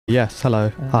Yes, hello.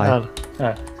 Hi.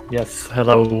 Yes,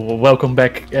 hello. Welcome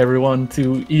back, everyone,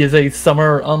 to ESA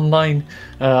Summer Online.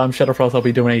 I'm Shadowfrost. I'll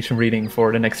be donation reading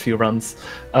for the next few runs.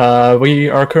 We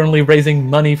are currently raising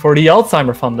money for the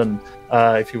Alzheimer Fund.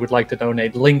 If you would like to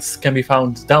donate, links can be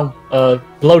found down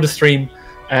below the stream.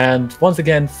 And once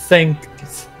again,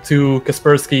 thanks to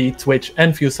Kaspersky, Twitch,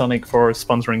 and ViewSonic for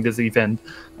sponsoring this event.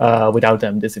 Without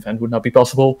them, this event would not be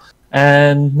possible.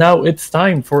 And now it's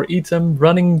time for Etem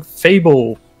running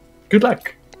Fable. Good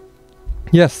luck.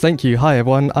 Yes, thank you. Hi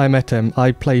everyone, I'm Etem.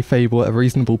 I play Fable at a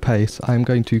reasonable pace. I'm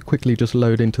going to quickly just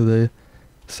load into the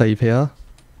save here.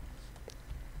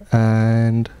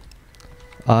 And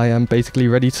I am basically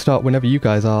ready to start whenever you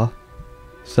guys are.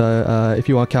 So if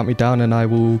you want to count me down and I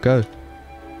will go.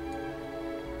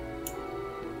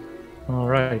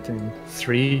 Alright, in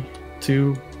 3,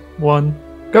 2,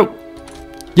 1, go!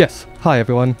 Yes, hi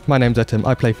everyone, my name's Etem.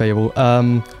 I play Fable.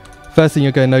 First thing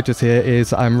you're going to notice here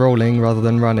is I'm rolling rather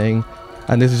than running.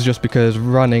 And this is just because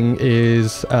running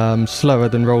is slower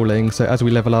than rolling, so as we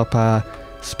level up our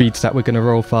speed stat we're going to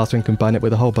roll faster and combine it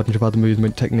with a whole bunch of other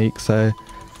movement techniques. So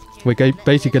we're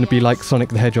basically going to be like Sonic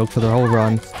the Hedgehog for the whole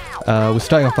run. We're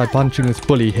starting off by punching this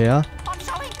bully here.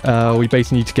 We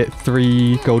basically need to get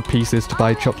 3 gold pieces to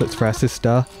buy chocolates for our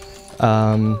sister.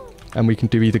 And we can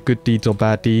do either good deeds or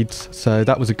bad deeds. So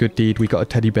that was a good deed. We got a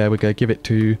teddy bear. We're going to give it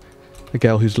to a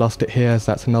girl who's lost it here,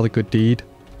 so that's another good deed.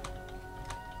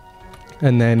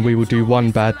 And then we will do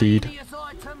 1 bad deed.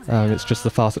 It's just the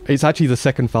fastest. It's actually the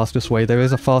second fastest way. There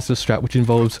is a faster strat which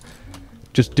involves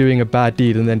just doing a bad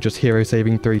deed and then just hero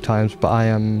saving 3 times, but I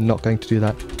am not going to do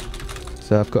that.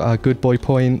 So I've got our good boy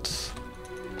points.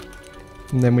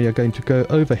 And then we are going to go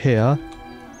over here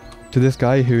to this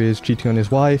guy who is cheating on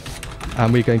his wife.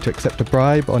 And we're going to accept a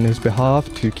bribe on his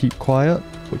behalf to keep quiet,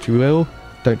 which we will.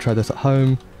 Don't try this at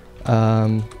home.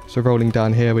 So rolling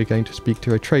down here, we're going to speak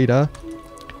to a trader.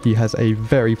 He has a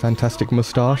very fantastic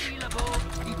moustache.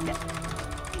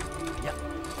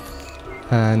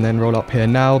 And then roll up here.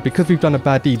 Now, because we've done a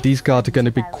bad deed, these guards are going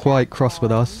to be quite cross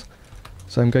with us.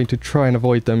 So I'm going to try and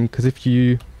avoid them, because if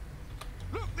you...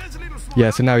 Yeah,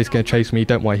 so now he's going to chase me.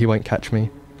 Don't worry, he won't catch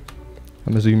me.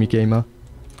 I'm a zoomy gamer.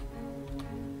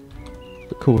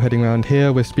 But cool, heading around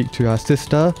here, we'll speak to our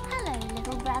sister. Hello,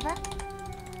 little brother.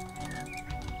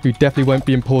 Who definitely won't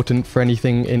be important for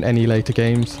anything in any later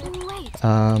games.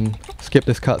 Skip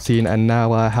this cutscene and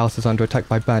now our house is under attack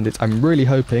by bandits. I'm really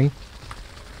hoping...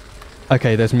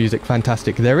 Okay, there's music.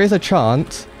 Fantastic. There is a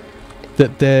chance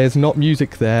that there's not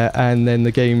music there and then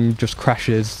the game just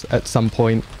crashes at some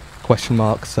point. Question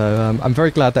mark. So I'm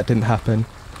very glad that didn't happen.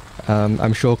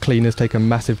 I'm sure Cleaner's take a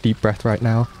massive deep breath right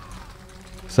now.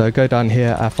 So go down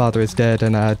here. Our father is dead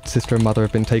and our sister and mother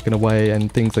have been taken away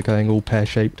and things are going all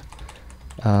pear-shaped.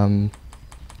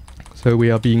 So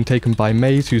we are being taken by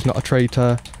Maze, who's not a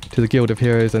traitor, to the Guild of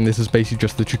Heroes, and this is basically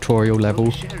just the tutorial level.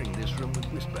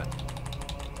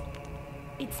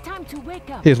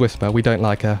 Here's Whisper, we don't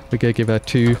like her. We're going to give her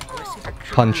 2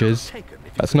 punches.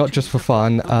 That's not just for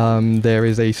fun. There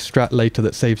is a strat later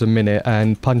that saves a minute,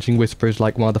 and punching Whisper is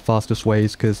like one of the fastest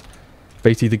ways, because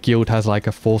basically the guild has like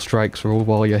a 4 strikes rule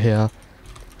while you're here.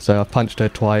 So I've punched her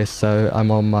twice, so I'm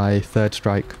on my 3rd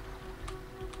strike.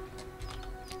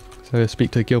 So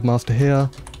speak to the guildmaster here,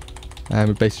 and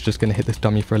we're basically just going to hit this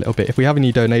dummy for a little bit. If we have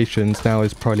any donations, now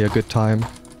is probably a good time.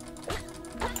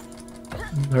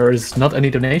 There is not any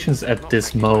donations at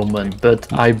this moment,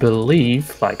 but I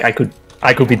believe, like, I could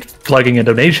be plugging a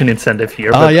donation incentive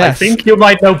here, but yes. I think you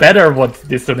might know better what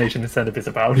this donation incentive is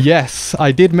about. Yes,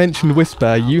 I did mention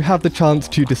Whisper. You have the chance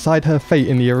to decide her fate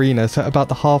in the arena, so at about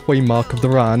the halfway mark of the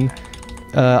run,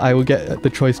 I will get the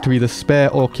choice to either spare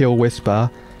or kill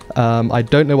Whisper. I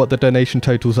don't know what the donation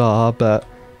totals are, but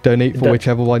donate for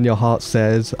whichever one your heart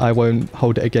says. I won't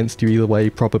hold it against you either way,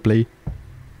 probably.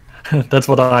 That's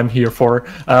what I'm here for.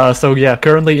 So yeah,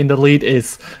 currently in the lead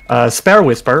is Spare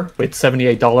Whisper with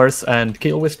 $78, and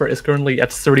Kill Whisper is currently at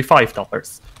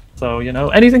 $35. So, you know,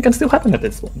 anything can still happen at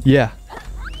this one. Yeah.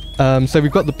 So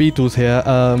we've got the Beetles here.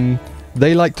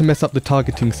 They like to mess up the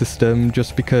targeting system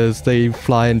just because they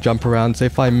fly and jump around. So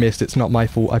if I miss, it's not my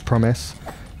fault, I promise.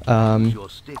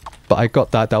 But I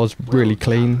got that. That was really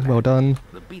clean. Well done.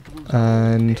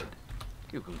 And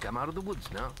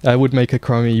I would make a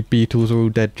crummy Beatles are all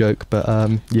dead joke, but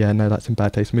yeah, no, that's in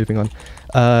bad taste. Moving on.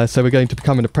 So we're going to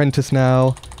become an apprentice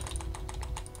now.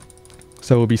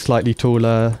 So we'll be slightly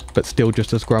taller, but still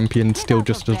just as grumpy and still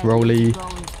just as rolly.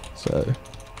 So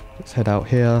let's head out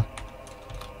here.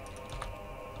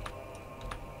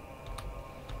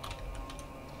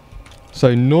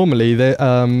 So normally, a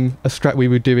strat we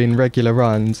would do in regular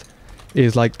runs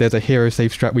is like there's a hero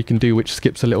save strat we can do which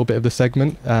skips a little bit of the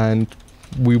segment, and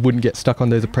we wouldn't get stuck on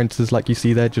those apprentices like you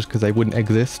see there just because they wouldn't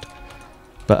exist.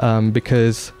 But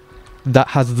because that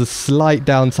has the slight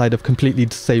downside of completely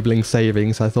disabling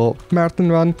savings, I thought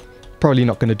marathon run, probably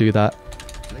not going to do that.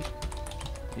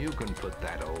 You can put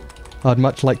that old. I'd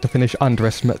much like to finish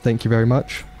underestimate, thank you very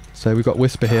much. So we've got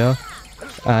Whisper here,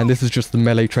 and this is just the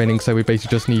melee training, so we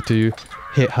basically just need to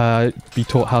hit her, be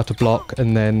taught how to block,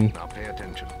 and then Now pay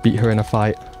attention. beat her in a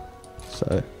fight.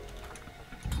 So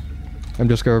I'm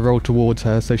just going to roll towards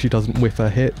her so she doesn't whiff her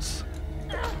hits.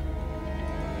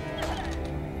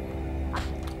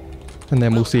 And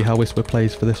then we'll see how Whisper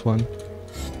plays for this one.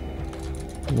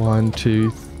 1, 2,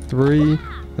 3,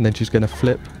 and then she's going to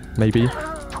flip, maybe.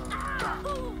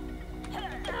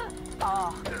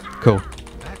 Cool.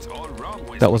 That's all wrong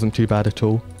with That wasn't too bad at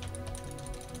all.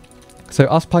 So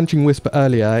us punching Whisper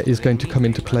earlier is going to come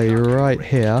into play right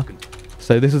here.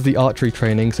 So this is the archery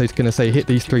training, so it's going to say hit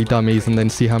these 3 dummies and then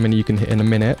see how many you can hit in a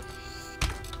minute.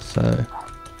 So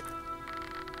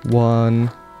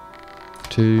 1,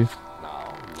 2,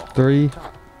 3.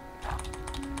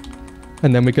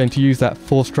 And then we're going to use that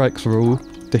 4 strikes rule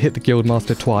to hit the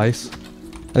Guildmaster twice.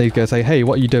 And he's going to say, hey,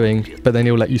 what are you doing? But then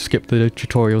he'll let you skip the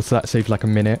tutorial, so that saves like a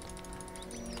minute.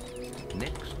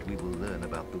 Next, we will learn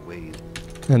about the ways.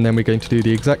 And then we're going to do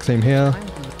the exact same here.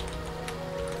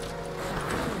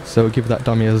 So we'll give that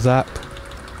dummy a zap.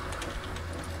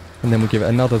 And then we'll give it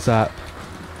another zap.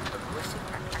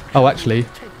 Oh, actually,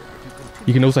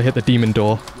 you can also hit the demon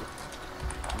door.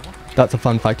 That's a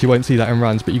fun fact. You won't see that in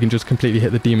runs, but you can just completely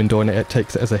hit the demon door and it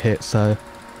takes it as a hit. So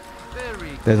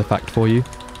there's a fact for you.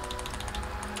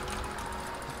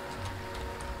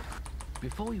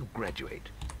 Before you graduate,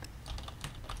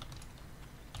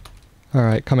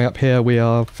 Alright, coming up here we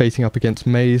are facing up against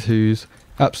Maze, who's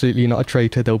absolutely not a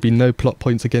traitor. There'll be no plot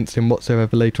points against him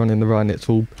whatsoever later on in the run. It's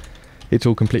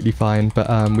all completely fine,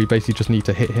 but we basically just need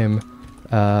to hit him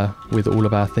with all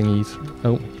of our thingies.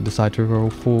 Oh, decide to roll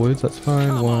forwards, that's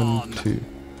fine. 1, 2.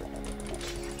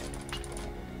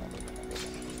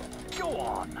 go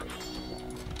on.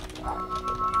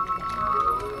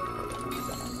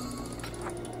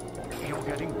 You're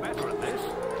getting better at this.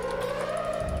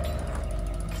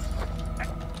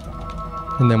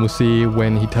 And then we'll see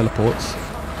when he teleports.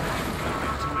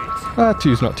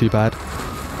 2's not too bad.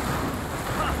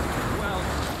 Well,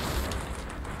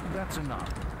 that's enough.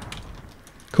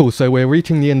 Cool, so we're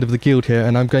reaching the end of the guild here,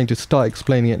 and I'm going to start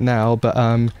explaining it now, but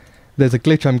there's a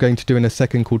glitch I'm going to do in a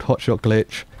second called Hotshot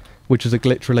Glitch, which is a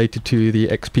glitch related to the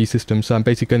XP system. So I'm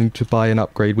basically going to buy an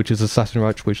upgrade, which is Assassin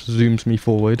Rush, which zooms me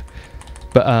forward.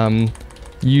 But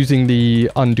using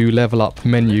the undo level up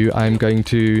menu, I'm going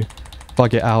to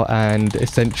bug it out and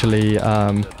essentially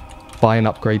buy an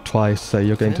upgrade twice. So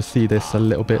you're going to see this a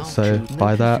little bit, so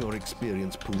buy that.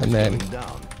 And then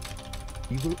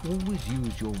you will always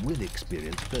use your will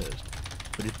experience first.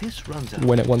 But if this runs out,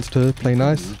 when it wants to play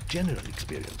nice. General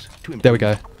experience to There we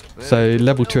go. So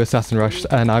level 2 Assassin Rush,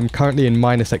 and I'm currently in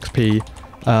minus XP.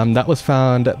 That was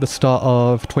found at the start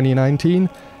of 2019,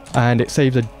 and it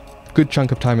saves a good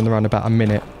chunk of time in the run, about a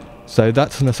minute. So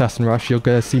that's an Assassin Rush. You're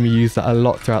going to see me use that a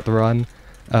lot throughout the run,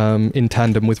 in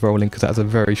tandem with rolling, because that has a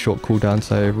very short cooldown.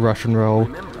 So rush and roll,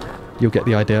 you'll get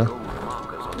the idea.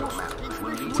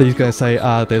 So he's going to say,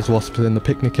 there's wasps in the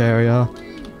picnic area.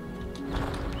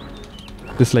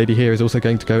 This lady here is also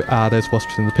going to go, there's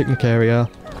wasps in the picnic area.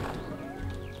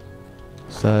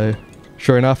 So,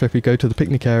 sure enough, if we go to the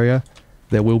picnic area,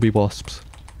 there will be wasps.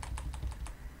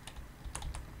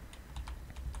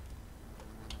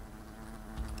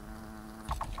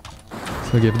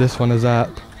 So give this one a zap,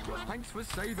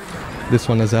 this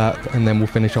one a zap, and then we'll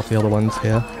finish off the other ones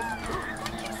here.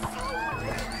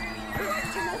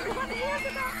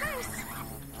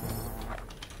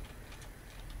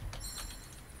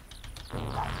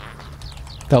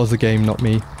 That was the game, not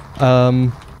me.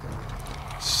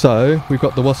 So, we've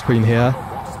got the Wasp Queen here.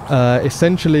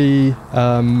 Essentially,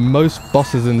 most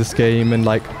bosses in this game and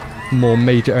like more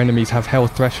major enemies have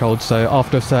health thresholds, so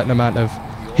after a certain amount of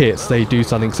hits they do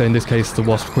something. So in this case the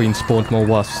Wasp Queen spawned more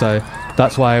wasps, so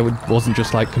that's why I wasn't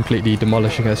just like completely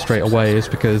demolishing her straight away, is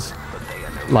because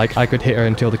like I could hit her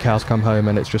until the cows come home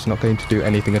and it's just not going to do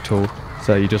anything at all.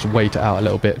 So you just wait it out a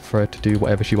little bit for her to do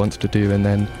whatever she wants to do, and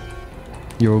then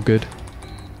you're all good.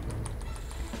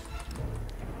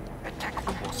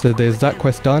 So there's that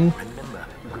quest done.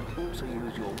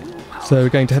 So we're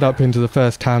going to head up into the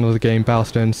first town of the game,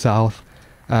 Bowstone South,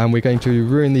 and we're going to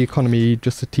ruin the economy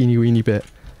just a teeny weeny bit.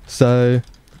 So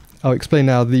I'll explain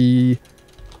now. The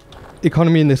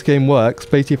economy in this game works.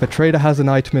 Basically, if a trader has an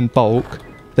item in bulk,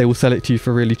 they will sell it to you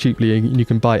for really cheaply, and you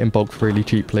can buy it in bulk for really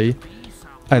cheaply.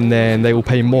 and then they will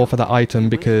pay more for that item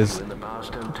because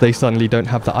they suddenly don't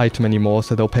have the item anymore,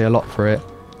 so they'll pay a lot for it.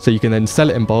 So you can then sell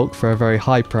it in bulk for a very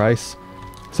high price.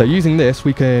 So using this,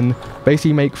 we can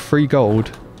basically make free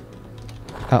gold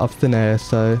out of thin air.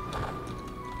 So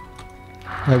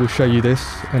I will show you this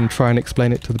and try and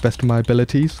explain it to the best of my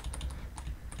abilities.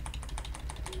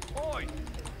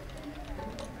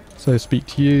 So speak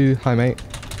to you. Hi mate.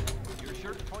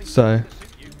 So,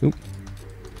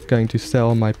 going to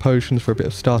sell my potions for a bit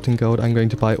of starting gold. I'm going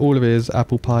to buy all of his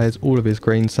apple pies, all of his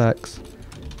grain sacks,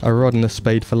 a rod and a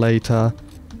spade for later.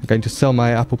 I'm going to sell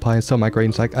my apple pie and sell my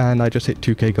grain sack, and I just hit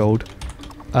 2k gold.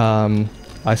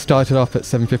 I started off at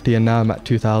 750 and now I'm at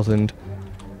 2000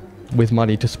 with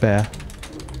money to spare.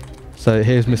 So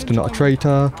here's Mr. Not a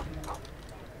Traitor.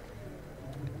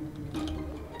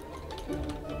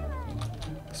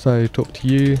 So talk to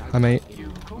you. Hi mate.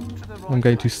 I'm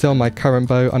going to sell my current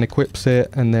bow, unequips it,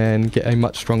 and then get a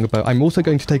much stronger bow. I'm also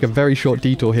going to take a very short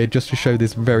detour here just to show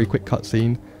this very quick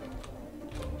cutscene.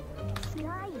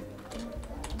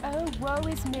 Oh, woe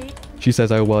is me. She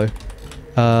says, oh woe.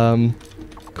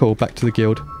 Cool, back to the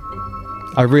guild.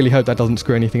 I really hope that doesn't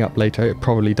screw anything up later. It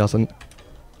probably doesn't.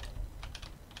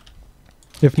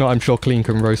 If not, I'm sure Clean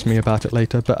can roast me about it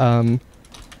later. But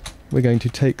we're going to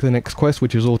take the next quest,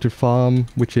 which is Orchard Farm,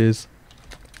 which is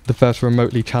the first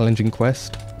remotely challenging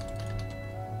quest.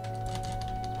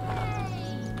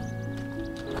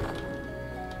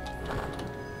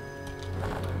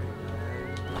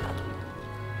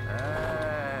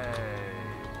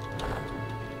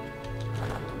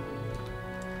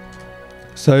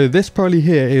 So this probably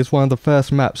here is one of the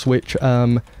first maps which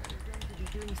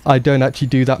I don't actually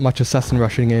do that much assassin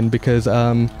rushing in, because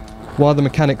one of the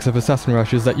mechanics of assassin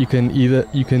rush is that you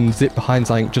can zip behind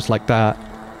something just like that,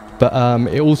 but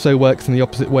it also works in the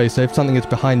opposite way. So if something is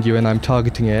behind you and I'm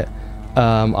targeting it,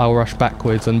 I'll rush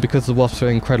backwards, and because the wasps are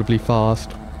incredibly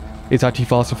fast, it's actually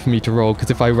faster for me to roll,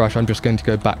 because if I rush I'm just going to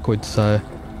go backwards, so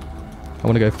I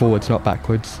want to go forwards, not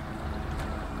backwards.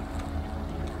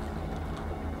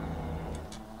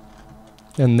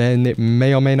 And then it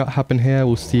may or may not happen here.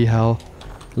 We'll see how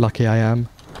lucky I am.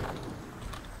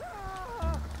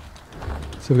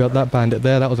 So we got that bandit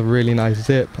there. That was a really nice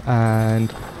zip,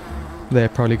 and they're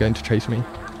probably going to chase me.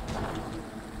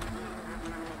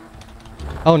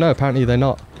 Oh no, apparently they're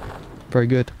not. Very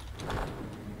good.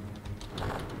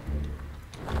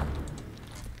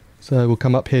 So we'll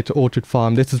come up here to Orchard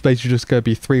Farm. This is basically just going to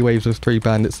be 3 waves of 3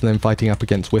 bandits and then fighting up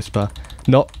against Whisper.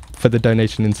 Not for the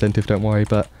donation incentive, don't worry,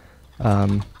 but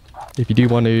if you do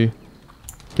want to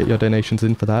get your donations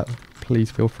in for that,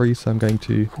 please feel free. So I'm going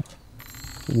to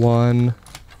 1,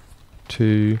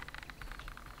 2,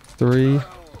 3,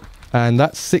 and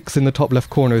that's 6 in the top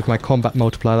left corner is my combat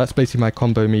multiplier. That's basically my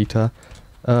combo meter.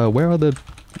 Where are the...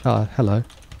 hello.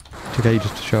 Took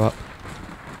ages to show up.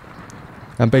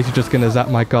 I'm basically just going to zap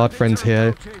my guard friends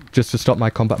here just to stop my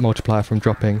combat multiplier from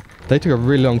dropping. They took a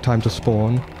really long time to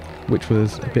spawn, which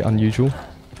was a bit unusual.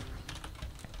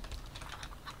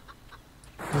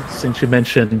 Since you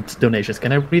mentioned donations,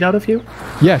 can I read out a few?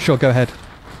 Yeah, sure, go ahead.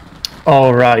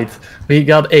 Alright, we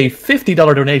got a $50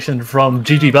 donation from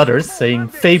GG Butters saying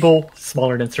Fable,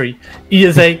 smaller than 3,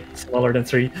 ESA, smaller than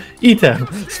 3,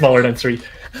 Etem, smaller than 3.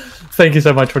 Thank you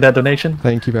so much for that donation.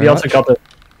 Thank you very much.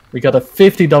 We got a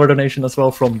 $50 donation as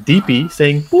well from DP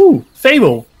saying, ooh,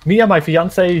 Fable! Me and my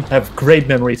fiance have great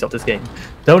memories of this game.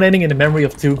 Donating in the memory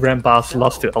of 2 grandpas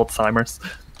lost to Alzheimer's.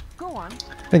 Go on.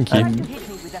 Thank you.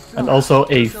 And also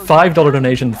a $5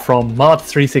 donation from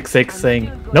Mod366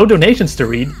 saying, no donations to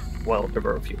read. Well, there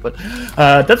were a few, but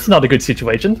that's not a good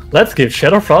situation. Let's give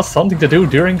Shadowfrost something to do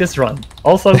during this run.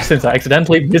 Also, since I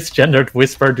accidentally misgendered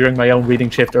Whisper during my own reading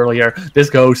shift earlier, this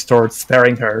goes towards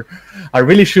sparing her. I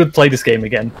really should play this game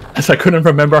again, as I couldn't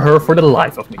remember her for the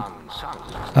life of me.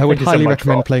 I would highly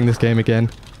recommend playing this game again.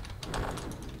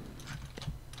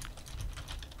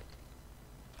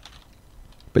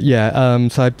 But yeah,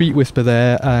 so I beat Whisper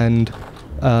there, and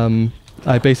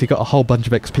I basically got a whole bunch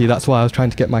of XP. That's why I was trying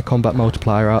to get my combat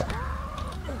multiplier up,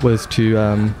 was to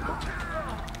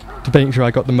make sure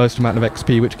I got the most amount of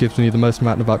XP, which gives me the most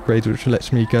amount of upgrades, which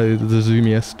lets me go the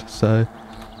zoomiest. So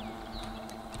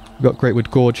we've got Greatwood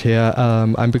Gorge here.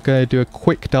 I'm going to do a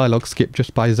quick dialogue skip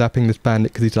just by zapping this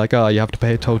bandit, because he's like, oh, you have to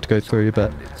pay a toll to go through,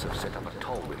 but...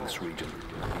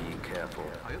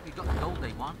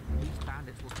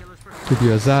 Give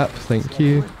you a zap, thank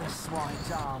you.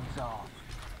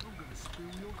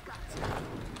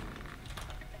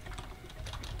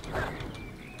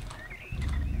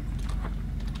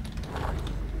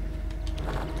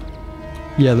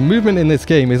 Yeah, the movement in this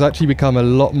game has actually become a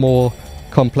lot more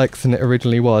complex than it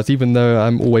originally was, even though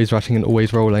I'm always rushing and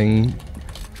always rolling.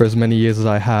 for as many years as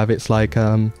I have, it's like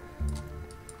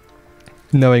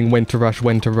knowing when to rush,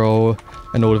 when to roll,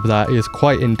 and all of that is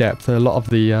quite in depth. A lot of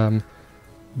the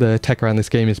tech around this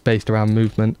game is based around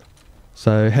movement.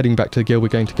 So heading back to the guild, we're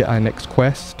going to get our next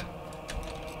quest.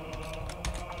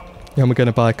 And we're going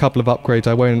to buy a couple of upgrades.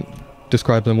 I won't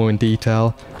describe them all in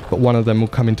detail, but one of them will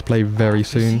come into play very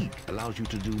soon. Allows you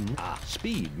to do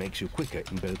speed makes you quicker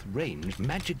in both range.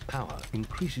 Magic power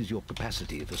increases your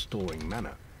capacity for storing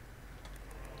mana.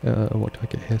 What do I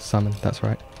get here? Summon, that's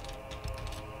right.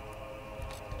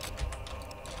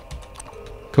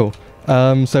 Cool.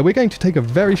 So we're going to take a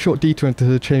very short detour into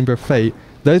the Chamber of Fate.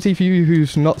 Those of you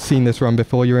who's not seen this run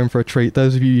before, you're in for a treat.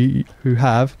 Those of you who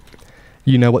have,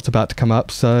 you know what's about to come up.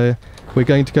 So we're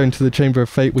going to go into the Chamber of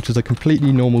Fate, which is a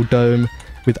completely normal dome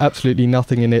with absolutely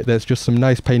nothing in it. There's just some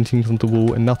nice paintings on the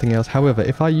wall and nothing else. However,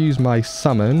 if I use my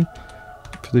summon,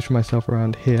 position myself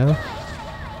around here.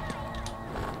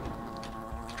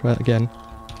 Try that again.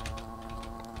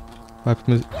 I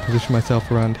position myself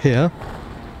around here.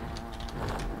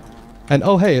 And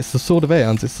oh hey, it's the Sword of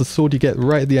Aeons. It's the sword you get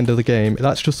right at the end of the game.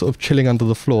 That's just sort of chilling under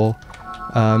the floor.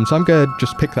 So I'm going to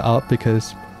just pick that up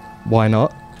because why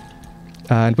not?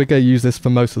 And we're going to use this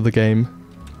for most of the game.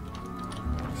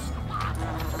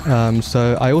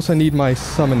 So I also need my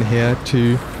summon here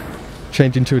to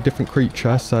change into a different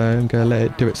creature. So I'm going to let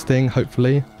it do its thing,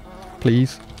 hopefully.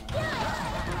 Please.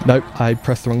 Nope, I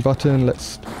pressed the wrong button.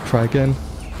 Let's try again.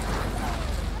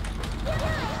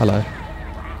 Hello.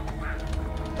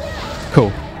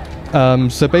 Cool.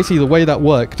 So basically the way that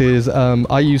worked is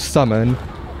I used summon,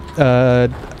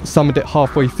 summoned it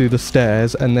halfway through the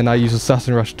stairs, and then I used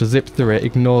Assassin Rush to zip through it,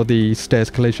 ignore the stairs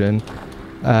collision,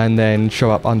 and then show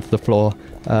up onto the floor.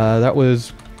 That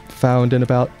was found in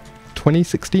about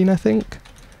 2016, I think.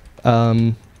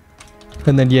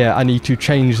 And then yeah, I need to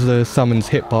change the summon's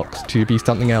hitbox to be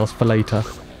something else for later.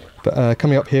 But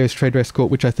coming up here is Trader Escort,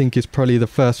 which I think is probably the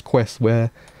first quest where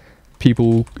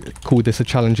people call this a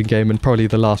challenging game, and probably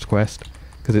the last quest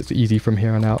because it's easy from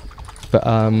here on out. But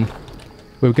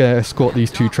we're going to escort these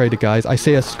two trader guys. I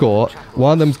say escort,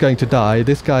 one of them's going to die.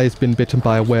 This guy's been bitten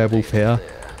by a werewolf here.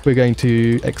 We're going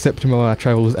to accept him on our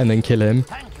travels and then kill him.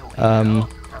 The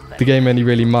game only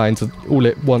really minds, all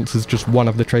it wants is just one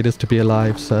of the traders to be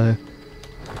alive, so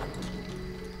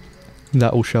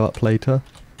that will show up later.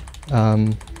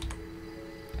 If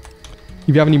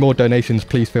you have any more donations,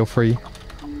 please feel free.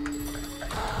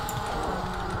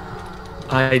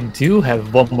 I do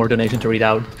have one more donation to read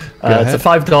out. It's a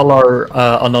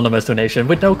 $5 anonymous donation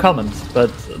with no comments,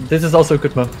 but this is also a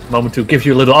good moment to give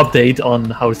you a little update on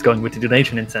how it's going with the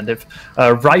donation incentive.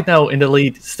 Right now in the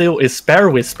lead still is Spare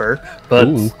Whisper,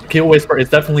 but Kill Whisper is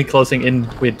definitely closing in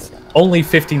with only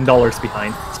 $15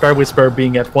 behind. Spare Whisper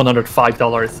being at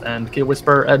 $105 and Kill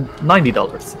Whisper at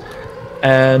 $90.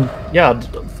 And yeah,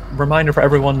 reminder for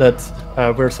everyone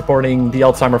that we're supporting the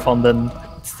Alzheimer Fund, and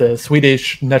it's the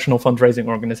Swedish national fundraising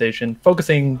organization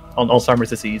focusing on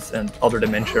Alzheimer's disease and other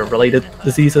dementia-related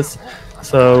diseases.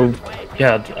 So,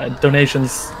 yeah,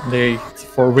 donations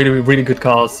for a really, really good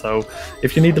cause. So,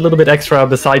 if you need a little bit extra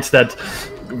besides that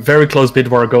very close bid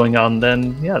war going on,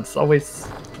 then yeah,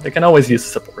 they can always use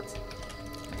support.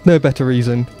 No better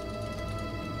reason.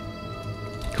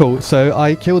 Cool. So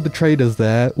I killed the traders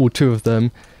there, or two of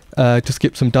them, to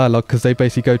skip some dialogue because they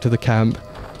basically go to the camp.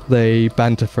 They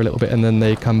banter for a little bit and then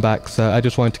they come back, so I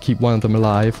just wanted to keep one of them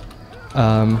alive.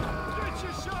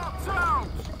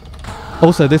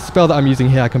 Also, this spell that I'm using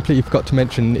here, I completely forgot to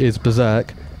mention, is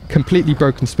Berserk. Completely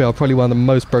broken spell, probably one of the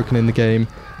most broken in the game.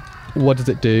 What does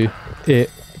it do?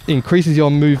 It increases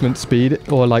your movement speed,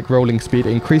 or like rolling speed.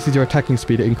 It increases your attacking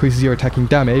speed. It increases your attacking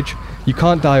damage. You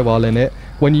can't die while in it.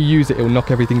 When you use it, it will knock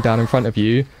everything down in front of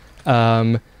you.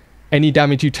 Any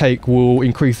damage you take will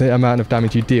increase the amount of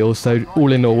damage you deal, so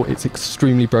all in all it's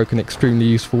extremely broken, extremely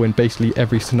useful in basically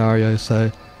every scenario, so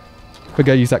we're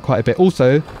going to use that quite a bit.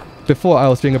 Also, before I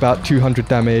was doing about 200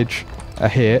 damage a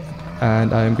hit,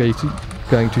 and I'm going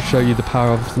to show you the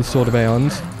power of the Sword of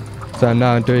Aeons. So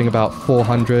now I'm doing about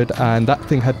 400, and that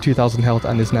thing had 2000 health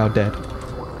and is now dead.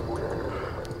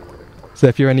 So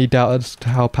if you're any doubt as to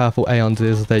how powerful Aeons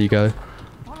is, there you go.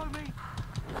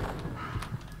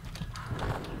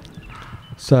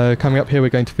 So coming up here, we're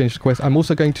going to finish the quest. I'm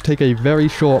also going to take a very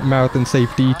short marathon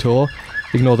safe detour.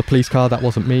 Ignore the police car, that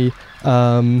wasn't me.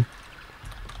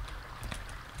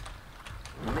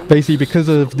 Basically, because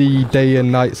of the day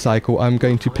and night cycle, I'm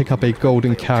going to pick up a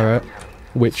golden carrot,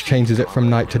 which changes it from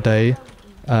night to day,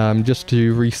 just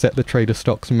to reset the trader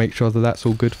stocks and make sure that that's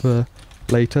all good for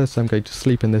later. So I'm going to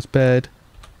sleep in this bed.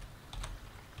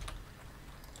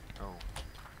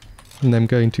 And then I'm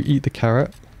going to eat the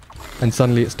carrot, and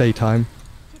suddenly it's daytime.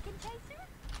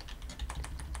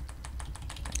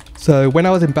 So when I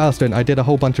was in Bowerstone, I did a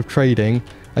whole bunch of trading.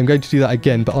 I'm going to do that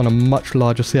again, but on a much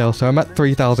larger scale. So I'm at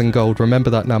 3,000 gold. Remember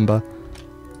that number.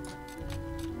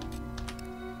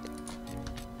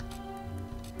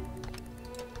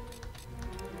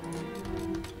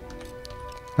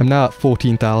 I'm now at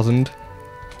 14,000.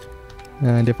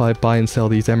 And if I buy and sell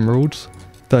these emeralds,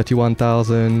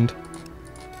 31,000,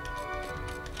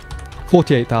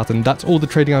 48,000. That's all the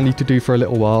trading I need to do for a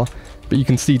little while. But you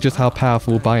can see just how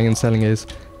powerful buying and selling is.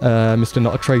 Mr.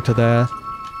 Not a Traitor there.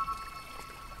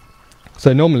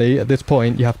 So normally at this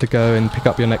point you have to go and pick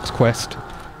up your next quest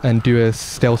and do a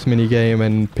stealth mini game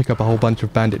and pick up a whole bunch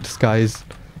of bandit disguise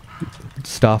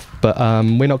stuff. But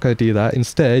we're not going to do that.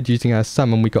 Instead, using our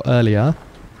summon we got earlier,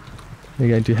 we're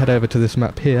going to head over to this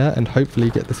map here and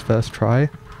hopefully get this first try.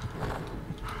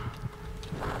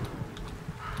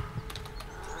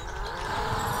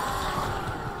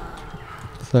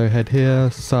 So head here,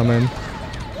 summon,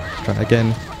 try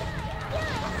again.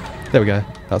 There we go,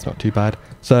 that's not too bad.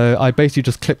 So I basically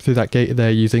just clipped through that gate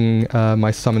there using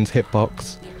my summons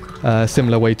hitbox,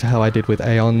 similar way to how I did with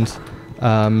Aeons.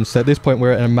 So at this point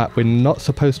we're at a map we're not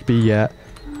supposed to be yet.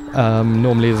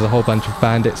 Normally there's a whole bunch of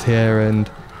bandits here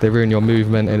and they ruin your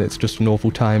movement and it's just an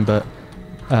awful time, but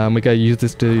we're going to use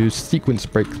this to sequence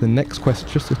break the next quest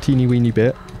just a teeny weeny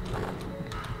bit.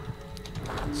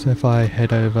 So if I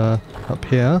head over up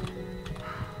here,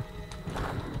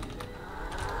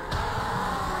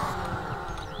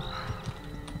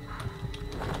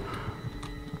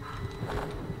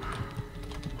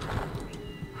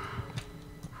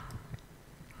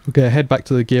 we're going to head back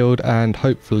to the guild and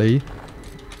hopefully...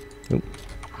 Oh,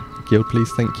 guild please,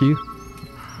 thank you.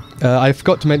 I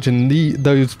forgot to mention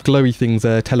those glowy things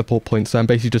are teleport points, so I'm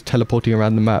basically just teleporting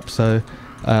around the map. So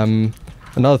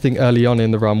another thing early on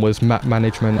in the run was map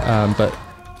management, but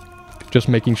just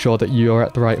making sure that you are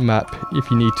at the right map. If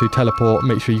you need to teleport,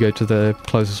 make sure you go to the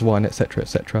closest one, etc,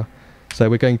 etc. So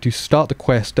we're going to start the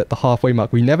quest at the halfway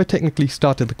mark. We never technically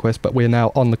started the quest, but we're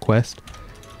now on the quest.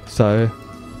 So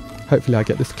hopefully I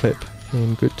get this clip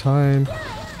in good time.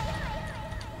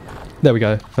 There we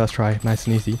go, first try, nice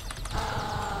and easy.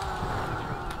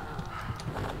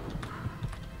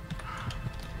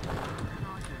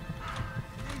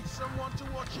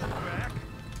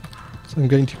 So I'm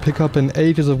going to pick up an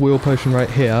Ages of Will potion right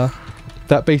here.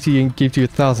 That basically gives you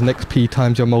 1000 XP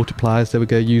times your multipliers, so we're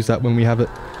going to use that when we have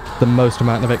the most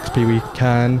amount of XP we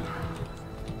can.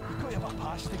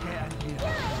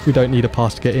 We don't need a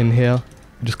pass to get in here,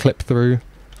 just clip through.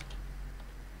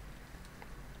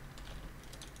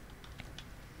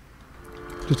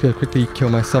 Just going to quickly kill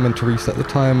my summon to reset the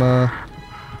timer.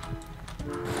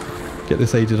 Get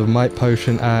this Ages of Might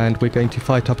potion and we're going to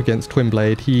fight up against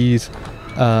Twinblade. He's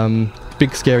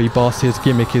big scary boss. His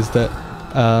gimmick is that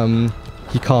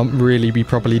he can't really be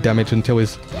properly damaged until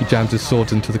he jams his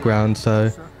swords into the ground,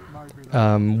 so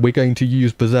we're going to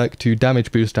use Berserk to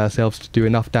damage boost ourselves to do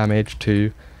enough damage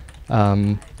to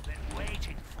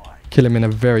kill him in a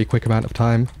very quick amount of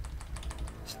time.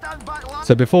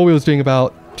 So before we was doing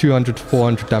about 200 to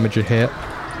 400 damage a hit,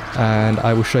 and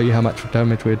I will show you how much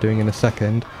damage we're doing in a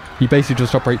second. He basically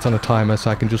just operates on a timer, so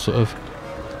I can just sort of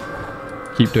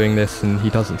keep doing this and he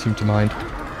doesn't seem to mind.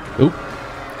 Oop.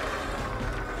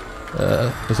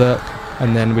 Berserk.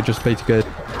 And then we're just basically going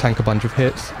to tank a bunch of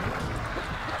hits.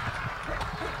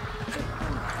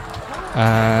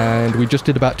 And we just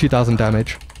did about 2,000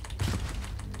 damage.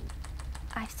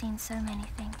 I've seen so many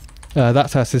things.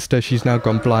 That's our sister. She's now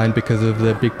gone blind because of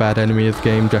the big bad enemy of the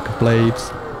game, Jack of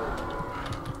Blades.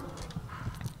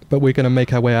 But we're going to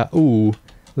make our way out. Ooh,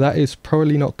 that is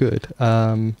probably not good.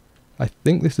 I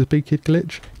think this is a big kid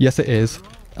glitch. Yes, it is.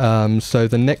 So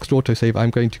the next autosave,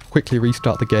 I'm going to quickly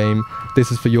restart the game.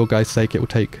 This is for your guys' sake. It will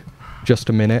take just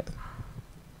a minute.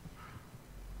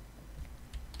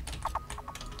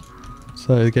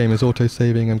 So the game is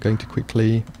autosaving. I'm going to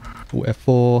quickly Alt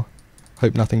F4.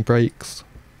 Hope nothing breaks.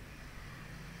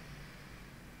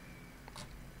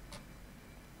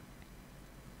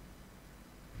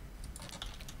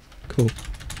 Cool.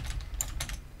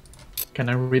 Can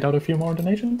I read out a few more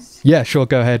donations? Yeah, sure,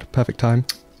 go ahead. Perfect time.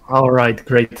 All right,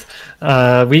 great.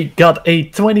 We got a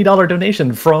 $20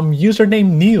 donation from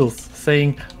username Niels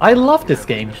saying, I love this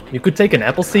game. You could take an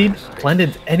apple seed, plant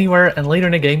it anywhere, and later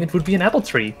in the game it would be an apple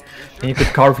tree. And you could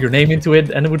carve your name into it,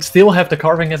 and it would still have the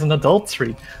carving as an adult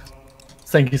tree.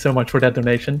 Thank you so much for that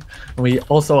donation. And we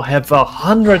also have a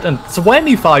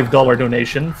 $125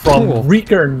 donation from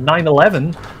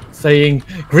Reeker911 saying,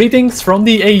 greetings from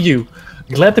the AU.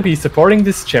 Glad to be supporting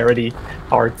this charity.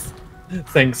 Hearts.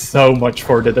 Thanks so much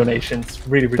for the donations.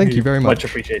 Really, really Thank you very much.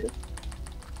 Appreciated.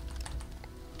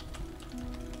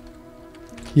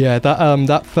 Yeah,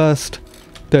 that first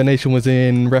donation was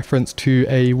in reference to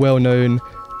a well-known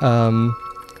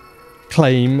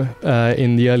claim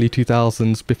in the early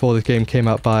 2000s before the game came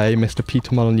out by Mr.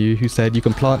 Peter Molyneux, who said you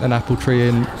can plant an apple tree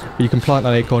and you can plant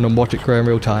an acorn and watch it grow in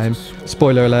real time.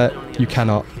 Spoiler alert, you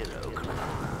cannot.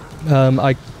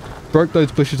 I broke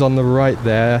those bushes on the right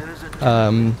there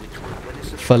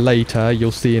for later.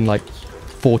 You'll see in like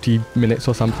 40 minutes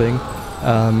or something.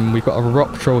 We've got a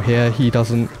rock troll here. He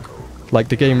doesn't, like,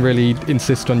 the game really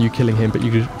insists on you killing him, but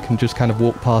you can just kind of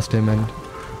walk past him and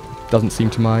doesn't seem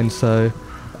to mind. So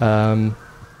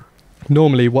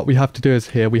normally what we have to do is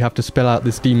here we have to spell out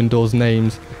this demon door's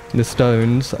names in the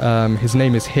stones. His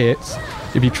name is Hits.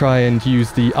 If you try and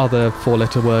use the other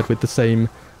 4-letter word with the same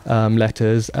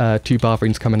letters, 2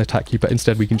 Barbarines come and attack you, but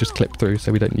instead we can just clip through,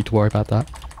 so we don't need to worry about that.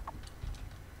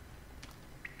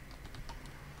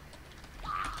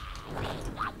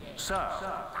 Sir,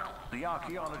 the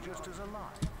archaeologist is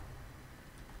alive.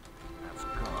 That's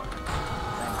good.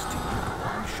 Thanks to you,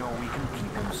 I'm sure we can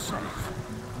keep him safe.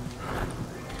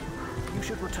 You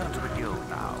should return to the guild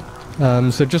now.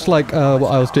 So just like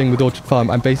what I was doing with Orchard Farm,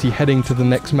 I'm basically heading to the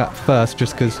next map first,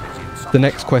 just because the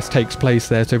next quest takes place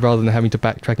there, so rather than having to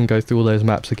backtrack and go through all those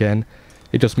maps again,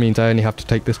 it just means I only have to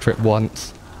take this trip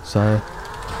once, so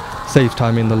saves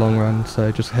time in the long run.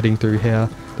 So just heading through here.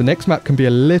 The next map can be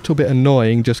a little bit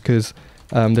annoying just because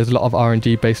there's a lot of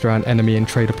RNG based around enemy and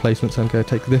trader placement, so I'm going to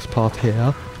take this path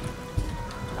here.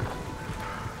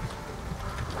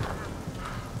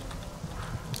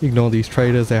 Ignore these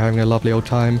traders, they're having a lovely old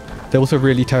time. They also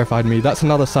really terrified me. That's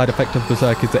another side effect of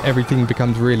Berserk, is that everything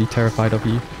becomes really terrified of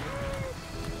you.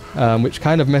 Which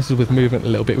kind of messes with movement a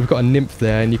little bit. We've got a nymph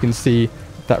there, and you can see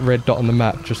that red dot on the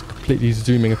map just completely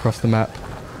zooming across the map.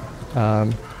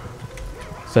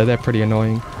 So they're pretty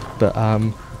annoying, but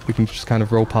we can just kind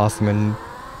of roll past them and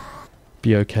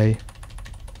be okay.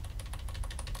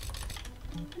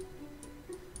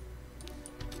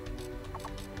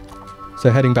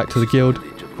 So heading back to the guild.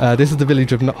 This is the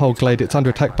village of Knothole Glade. It's under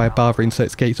attack by Barbarines, so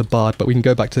its gates are barred, but we can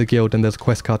go back to the guild and there's a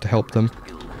quest card to help them.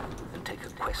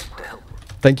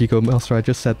 Thank you, Guildmaster, I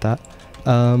just said that.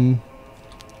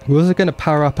 We're also going to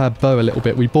power up our bow a little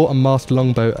bit. We bought a master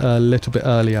longbow a little bit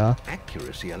earlier,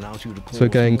 so we're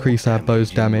going to increase our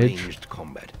bow's damage.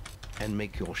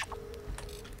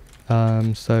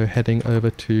 So heading over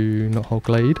to Knothole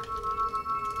Glade.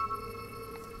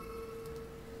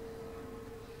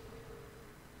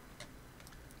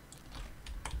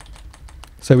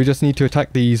 So we just need to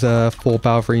attack these 4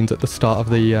 Balverines at the start of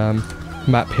the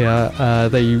map here.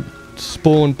 They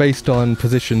spawn based on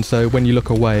position, so when you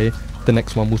look away, the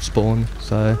next one will spawn.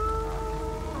 So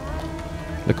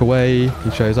look away,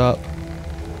 he shows up.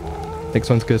 Next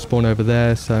one's going to spawn over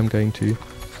there, so I'm going to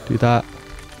do that.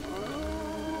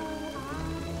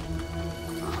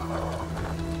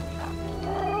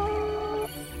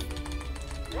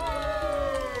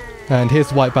 And here's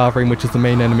the White Balverine, which is the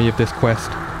main enemy of this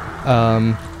quest.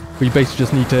 We basically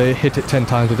just need to hit it 10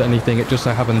 times with anything. It just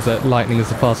so happens that lightning is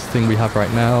the fastest thing we have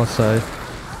right now, so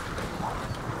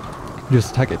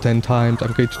just attack it 10 times.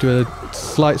 I'm going to do a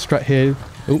slight strat here.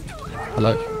 Oh,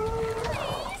 hello.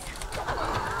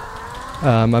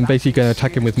 I'm basically going to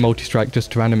attack him with multi-strike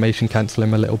just to animation cancel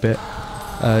him a little bit.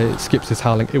 It skips his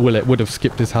howling. It would have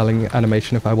skipped his howling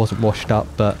animation if I wasn't washed up,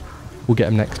 but we'll get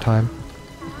him next time.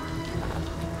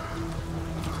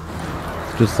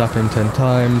 Just zap him 10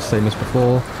 times, same as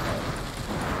before.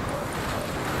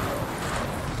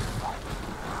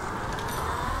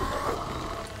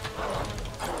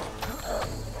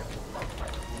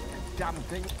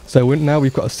 So now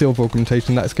we've got a silver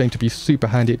augmentation. That's going to be super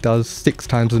handy. It does 6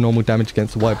 times the normal damage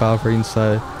against the White Balverine,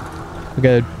 so we're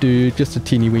going to do just a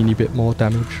teeny weeny bit more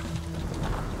damage.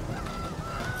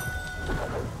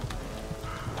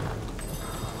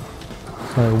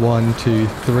 So 1, 2,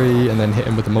 3, and then hit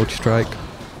him with the multi-strike.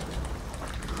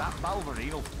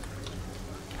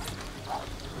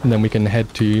 And then we can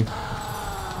head to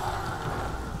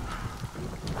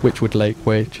Witchwood Lake,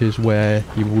 which is where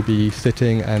he will be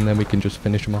sitting, and then we can just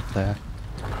finish him off there.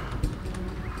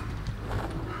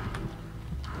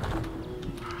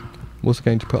 I'm also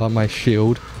going to put up my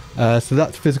shield. So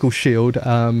that's physical shield.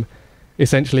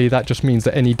 Essentially that just means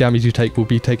that any damage you take will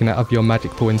be taken out of your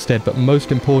magic pool instead, but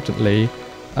most importantly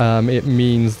it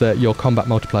means that your combat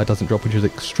multiplier doesn't drop, which is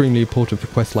extremely important for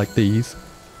quests like these.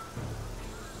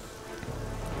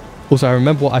 Also, I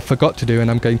remember what I forgot to do, and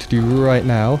I'm going to do right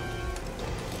now.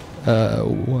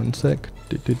 One sec.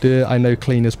 I know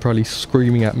Cleaner's probably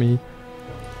screaming at me.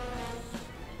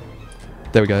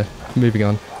 There we go. Moving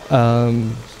on.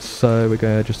 So we're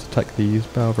going to just attack these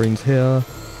Balverines here.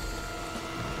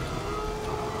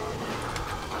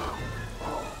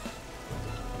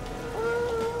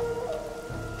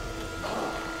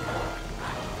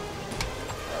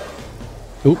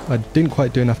 Oh, I didn't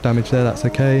quite do enough damage there, that's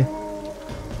okay.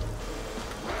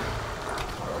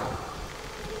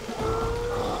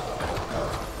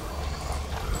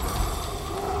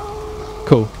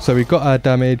 Cool, so we've got our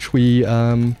damage, we've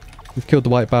killed the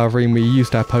white ballerine, we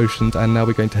used our potions, and now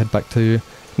we're going to head back to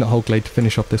Knothole Glade to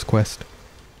finish off this quest.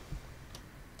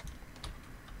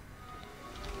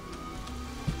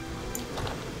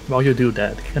 While you do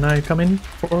that, can I come in?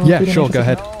 For Yeah, sure, go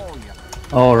ahead.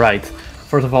 Alright.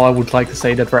 First of all, I would like to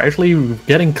say that we're actually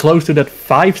getting close to that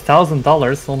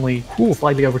 $5,000, only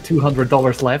slightly over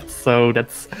 $200 left, so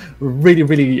that's really,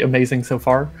 really amazing so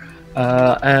far.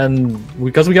 And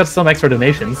because we got some extra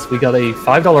donations, we got a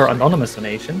 $5 anonymous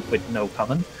donation with no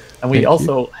comment, and we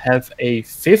also have a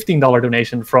 $15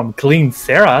 donation from Clean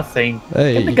Sarah saying,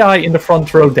 "Get the guy in the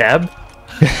front row dab."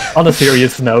 On a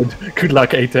serious note, good luck,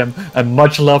 Etem, and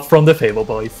much love from the Fable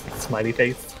boys. Smiley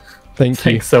face.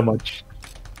 Thanks so much.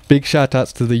 Big shout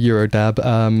outs to the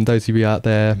Eurodab. Those of you out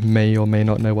there may or may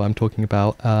not know what I'm talking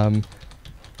about.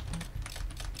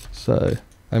 So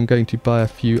I'm going to buy a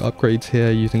few upgrades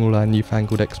here using all our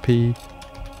newfangled XP.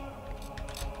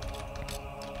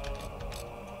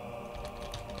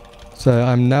 So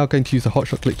I'm now going to use the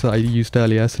hotshot glitch that I used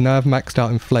earlier. So now I've maxed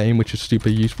out in flame, which is super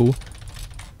useful.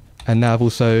 And now I've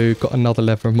also got another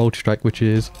level of multi-strike, which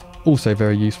is also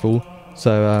very useful.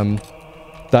 So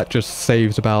that just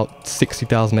saves about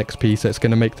 60,000 XP, so it's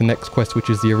going to make the next quest, which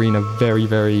is the arena, very,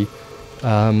 very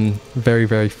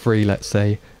free, let's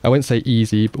say. I won't say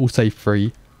easy, but we'll say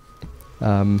free.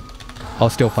 I'll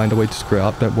still find a way to screw it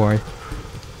up, don't worry.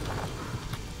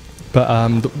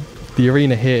 But the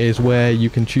arena here is where you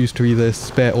can choose to either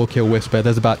spare or kill Whisper.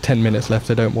 There's about 10 minutes left,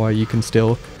 so don't worry, you can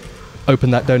still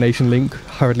open that donation link,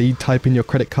 hurriedly type in your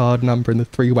credit card number and the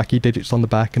 3 wacky digits on the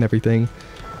back and everything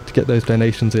to get those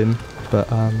donations in. But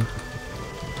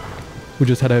we'll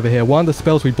just head over here. One of the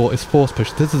spells we bought is Force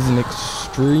Push. This is an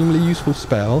extremely useful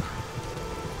spell.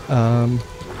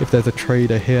 If there's a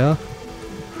trader here,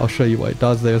 I'll show you what it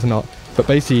does. There's not. But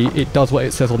basically, it does what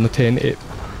it says on the tin. It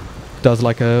does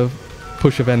like a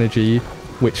push of energy,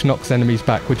 which knocks enemies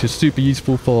back, which is super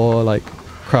useful for like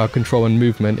crowd control and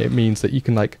movement. It means that you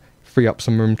can like free up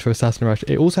some room to assassin rush.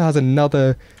 It also has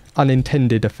another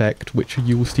unintended effect, which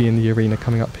you will see in the arena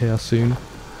coming up here soon.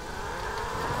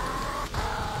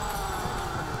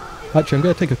 Actually, I'm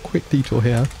going to take a quick detour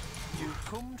here. You've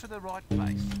come to the right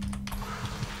place.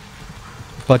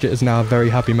 Budget is now a very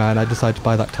happy man. I decided to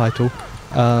buy that title.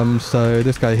 So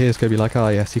this guy here is going to be like, oh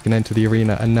yes, you can enter the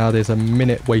arena, and now there's a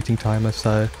minute waiting timer,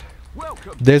 so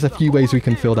there's a few ways we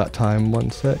can fill that time.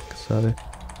 One sec, so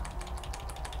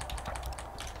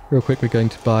real quick, we're going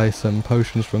to buy some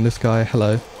potions from this guy.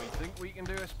 Hello. We think we can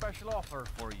do a special offer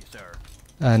for you, sir.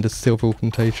 And a silver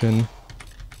augmentation.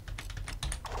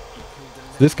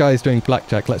 This guy is doing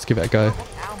blackjack. Let's give it a go.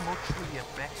 How much will you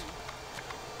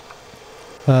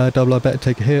bet? Double, I better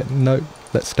take a hit. No,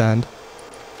 let's stand.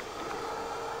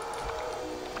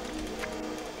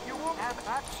 You won't have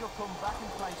apps, you'll come back and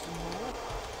play some more.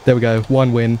 There we go.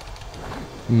 1 win.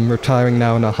 I'm retiring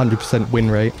now on a 100%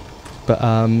 win rate. But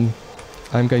I'm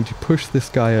going to push this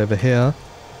guy over here.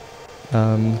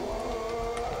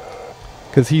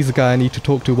 Because he's the guy I need to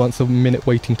talk to once the minute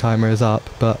waiting timer is up.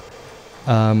 But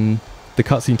the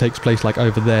cutscene takes place like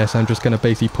over there, so I'm just going to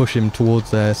basically push him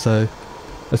towards there, so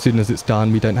as soon as it's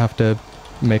done we don't have to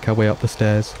make our way up the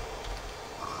stairs.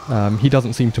 He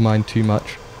doesn't seem to mind too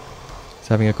much. He's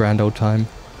having a grand old time.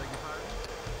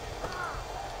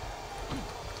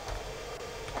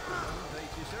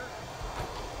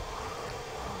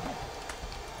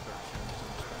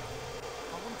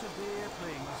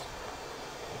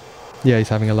 Yeah, he's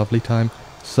having a lovely time.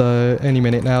 So any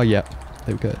minute now, yep,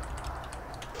 there we go.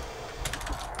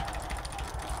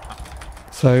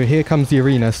 So here comes the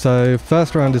arena. So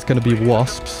first round is going to be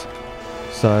wasps.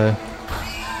 So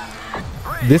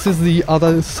this is the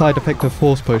other side effect of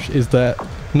Force Push, is that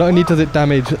not only does it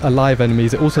damage alive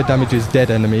enemies, it also damages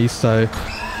dead enemies. So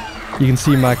you can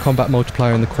see my combat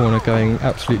multiplier in the corner going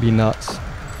absolutely nuts.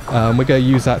 We're going to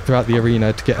use that throughout the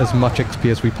arena to get as much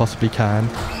XP as we possibly can.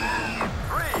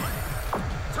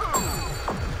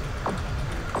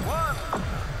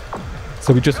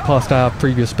 So we just passed our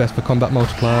previous best for combat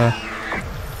multiplier,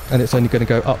 and it's only going to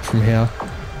go up from here.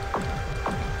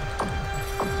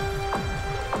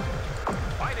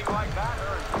 Fighting like that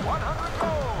earns 100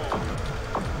 gold.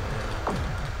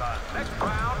 The next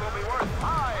round will be worth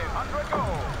 500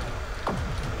 gold.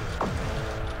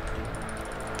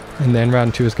 And then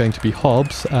round 2 is going to be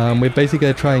Hobbs. We're basically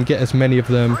going to try and get as many of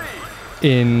them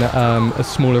in a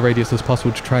smaller radius as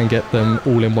possible to try and get them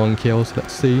all in one kill. So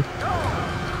let's see.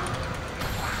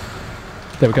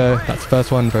 There we go, that's the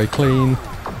first one, very clean.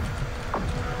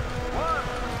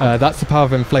 That's the power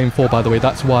of Inflame 4, by the way.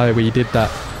 That's why we did that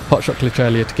hotshot glitch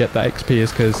earlier to get that XP, is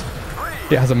because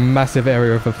it has a massive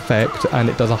area of effect and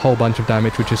it does a whole bunch of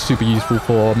damage, which is super useful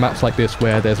for maps like this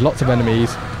where there's lots of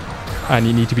enemies and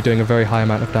you need to be doing a very high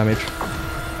amount of damage.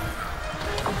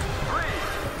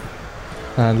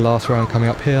 And last round coming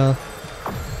up here.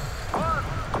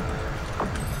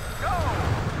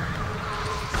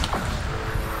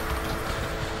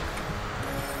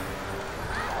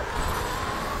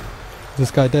 Is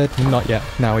this guy dead? Not yet.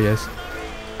 Now he is.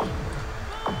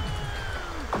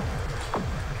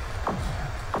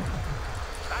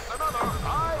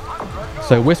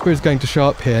 So Whisper is going to show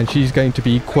up here and she's going to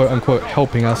be quote-unquote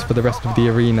helping us for the rest of the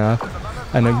arena.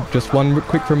 And then just one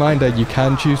quick reminder, you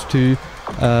can choose to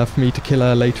for me to kill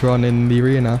her later on in the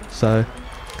arena. So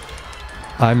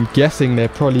I'm guessing they're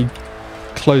probably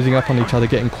closing up on each other,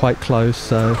 getting quite close,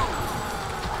 so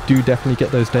do definitely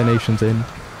get those donations in.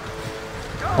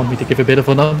 Want me to give a bit of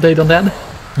an update on that?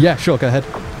 Yeah, sure, go ahead.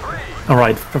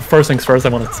 Alright, first things first, I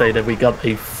want to say that we got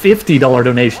a $50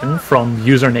 donation from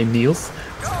username Niels,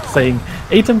 saying,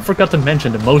 Etem forgot to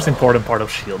mention the most important part of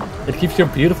Shield. It keeps your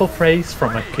beautiful phrase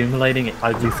from accumulating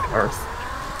ugly scars.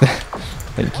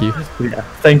 Thank you. Yeah,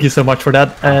 thank you so much for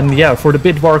that. And yeah, for the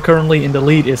bid war, currently in the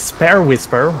lead is Spare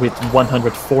Whisper with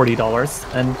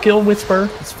 $140, and Kill Whisper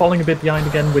is falling a bit behind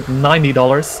again with $90,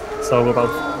 so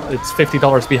it's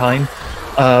 $50 behind.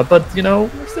 But you know,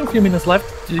 there's still a few minutes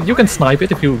left. You can snipe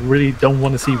it if you really don't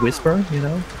want to see Whisper, you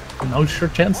know. Now's your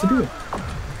chance to do it.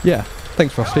 Yeah,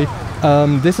 thanks Frosty.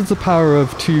 This is the power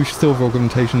of 2 silver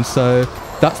augmentations, so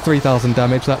that's 3,000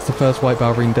 damage, that's the first White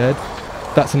Balverine dead.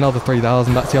 That's another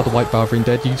 3,000, that's the other White Balverine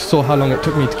dead. You saw how long it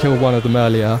took me to kill one of them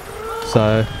earlier,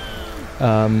 so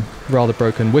rather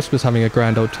broken. Whisper's having a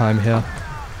grand old time here.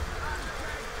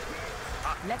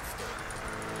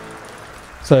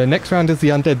 So next round is the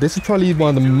Undead. This is probably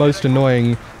one of the most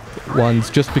annoying ones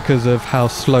just because of how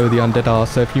slow the Undead are,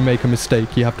 so if you make a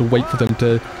mistake you have to wait for them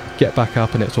to get back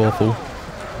up and it's awful.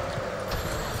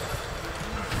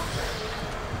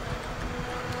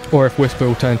 Or if Whisper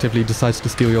alternatively decides to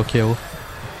steal your kill,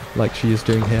 like she is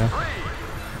doing here.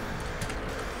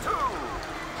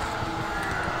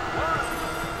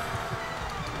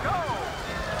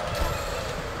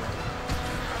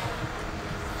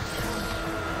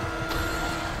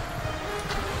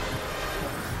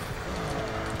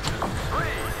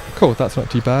 Cool, that's not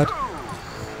too bad.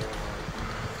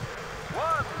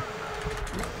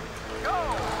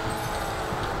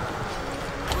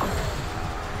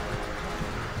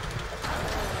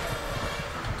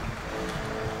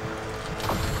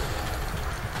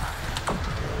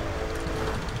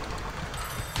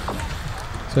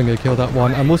 So I'm going to kill that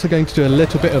one. I'm also going to do a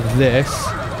little bit of this,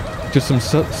 just some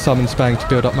summon spam to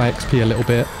build up my XP a little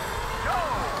bit.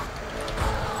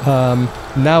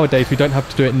 Nowadays we don't have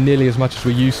to do it nearly as much as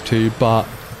we used to, but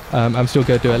I'm still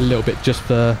going to do it a little bit just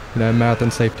for, you know,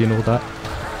 marathon safety and all that.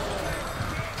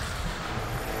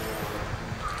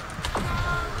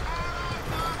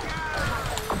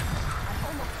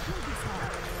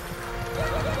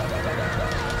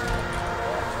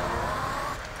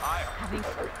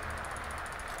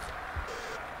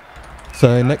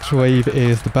 So next wave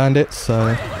is the bandits,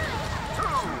 so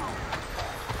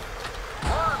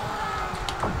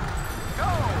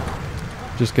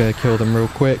just gonna kill them real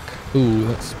quick. Ooh,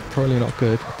 that's probably not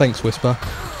good. Thanks, Whisper.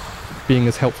 Being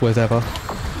as helpful as ever.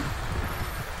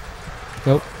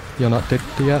 Nope, you're not dead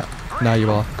yet. Now you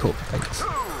are. Cool, thanks.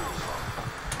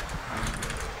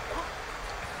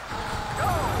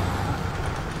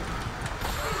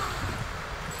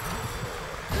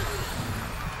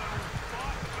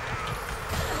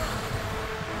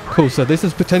 Cool, so this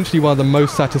is potentially one of the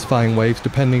most satisfying waves,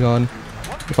 depending on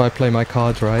if I play my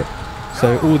cards right.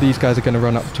 So all these guys are going to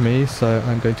run up to me, so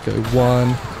I'm going to go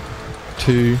 1,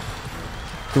 2,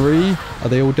 3. Are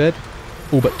they all dead?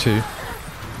 All but 2.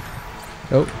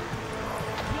 Oh.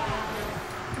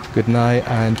 Good night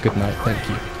and good night, thank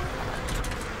you.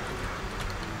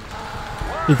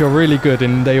 If you're really good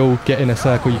and they all get in a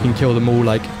circle, you can kill them all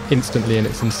like instantly and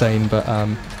it's insane, but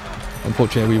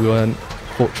unfortunately we weren't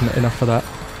fortunate enough for that.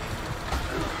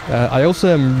 I also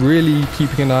am really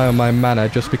keeping an eye on my mana,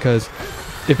 just because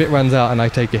if it runs out and I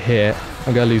take a hit,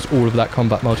 I'm going to lose all of that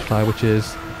combat multiplier, which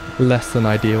is less than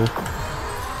ideal.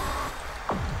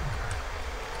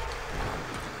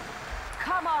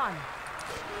 Come on.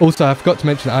 Also, I forgot to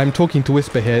mention, I'm talking to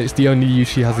Whisper here. It's the only use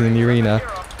she has in the arena,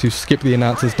 to skip the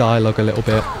announcer's dialogue a little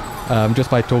bit.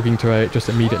 Just by talking to her, it just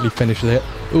immediately finishes it.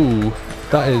 Ooh,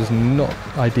 that is not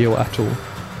ideal at all.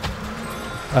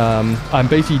 I'm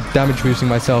basically damage boosting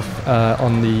myself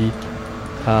on the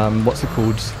what's it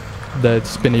called, the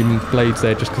spinning blades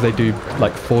there, just because they do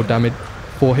like 4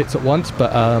 hits at once.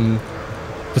 But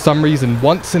for some reason,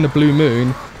 once in a blue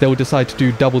moon, they'll decide to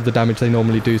do double the damage they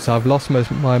normally do. So I've lost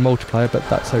my multiplier, but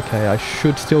that's okay. I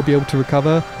should still be able to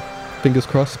recover. Fingers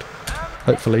crossed.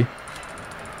 Hopefully.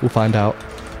 We'll find out.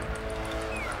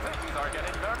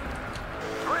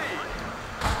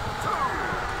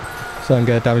 So I'm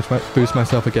going to boost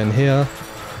myself again here.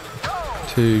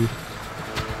 2,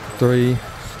 3.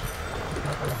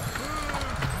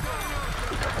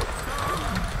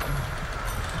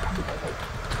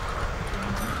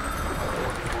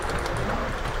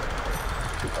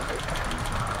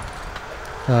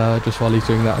 Just while he's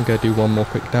doing that, I'm going to do one more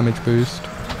quick damage boost.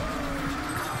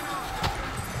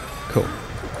 Cool.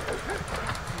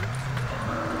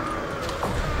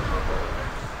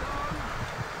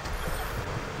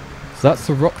 So that's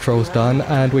the rock trolls done,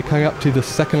 and we're coming up to the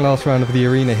second last round of the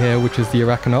arena here, which is the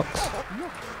Arachnox.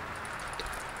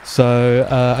 So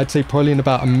I'd say probably in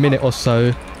about a minute or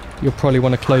so, you'll probably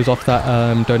want to close off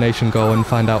that donation goal and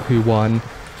find out who won,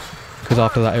 because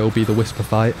after that it will be the Whisper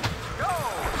fight.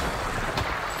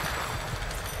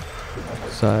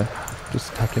 So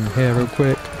just attack him here real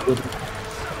quick.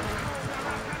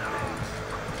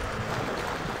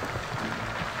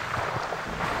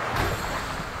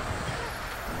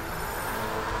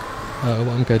 What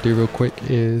I'm going to do real quick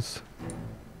is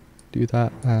do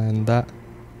that and that.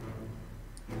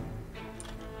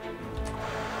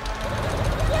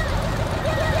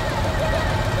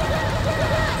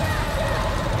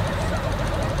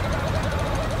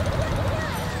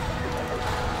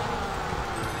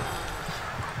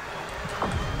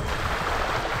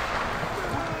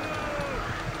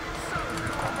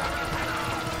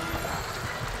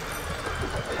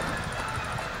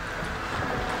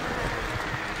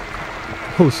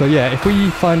 Cool, so yeah, if we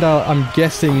find out, I'm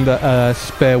guessing that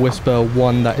Spare Whisper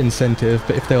won that incentive,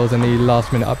 but if there was any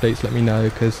last minute updates, let me know,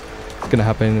 because it's going to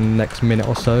happen in the next minute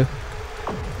or so.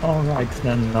 Alright,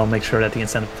 then I'll make sure that the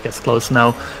incentive gets closed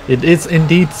now. It is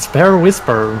indeed Spare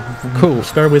Whisper. Cool.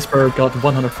 Spare Whisper got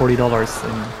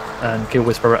 $140 and Kill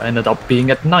Whisper ended up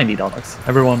being at $90.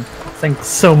 Everyone, thanks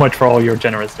so much for all your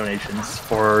generous donations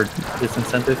for this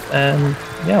incentive, and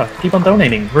yeah, keep on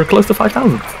donating. We're close to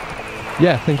 5,000.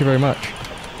 Yeah, thank you very much.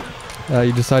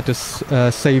 You decide to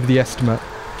save the estimate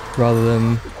rather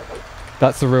than...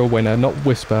 That's the real winner, not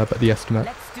Whisper, but the estimate.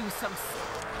 Let's do some.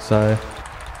 So...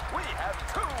 We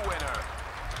have 2 winners.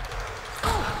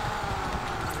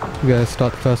 We're going to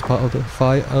start the first part of the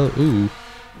fight. Oh, ooh.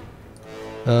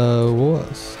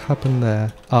 What's happened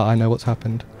there? Ah, I know what's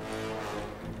happened.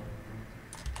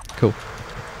 Cool.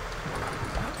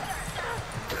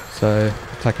 So,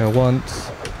 attack her once.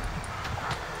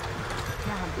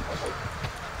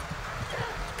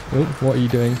 Oh, what are you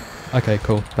doing? Okay,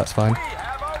 cool. That's fine.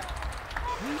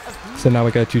 So now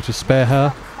we're going to choose to spare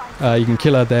her. You can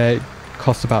kill her there. It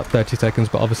costs about 30 seconds,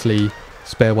 but obviously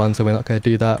spare one, so we're not going to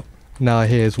do that. Now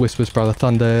here's Whisper's brother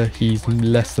Thunder. He's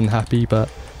less than happy, but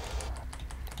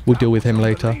we'll deal with him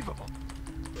later.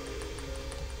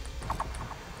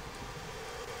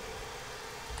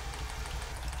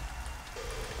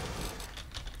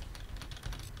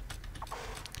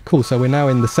 Cool, so we're now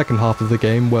in the second half of the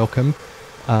game. Welcome.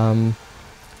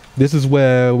 This is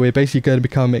where we're basically going to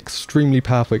become extremely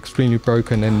powerful, extremely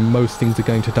broken, and most things are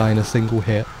going to die in a single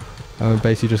hit. And we're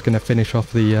basically just going to finish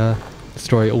off the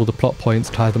story, all the plot points,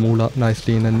 tie them all up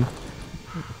nicely, and then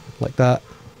like that.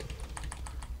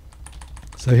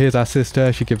 So here's our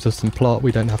sister. She gives us some plot.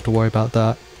 We don't have to worry about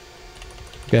that.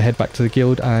 We're going to head back to the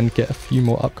guild and get a few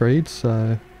more upgrades.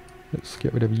 So let's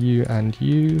get rid of you and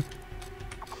you.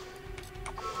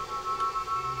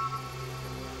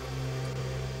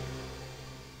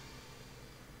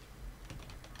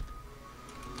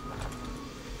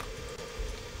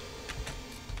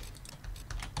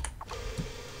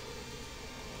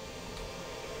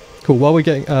 Cool, while we're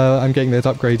getting, I'm getting those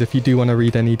upgrades, if you do want to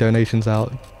read any donations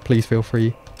out, please feel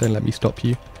free. Don't let me stop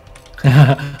you.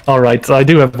 Alright, so I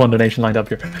do have one donation lined up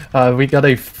here. We got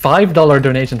a $5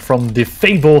 donation from the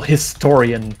Fable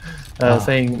Historian,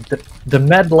 saying that the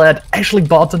Mad Lad actually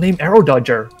bought the name Arrow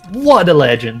Dodger. What a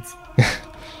legend!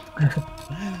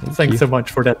 Thanks so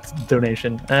much for that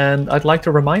donation. And I'd like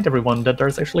to remind everyone that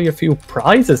there's actually a few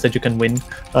prizes that you can win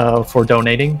for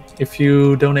donating. If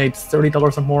you donate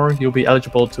 $30 or more, you'll be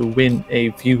eligible to win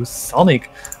a ViewSonic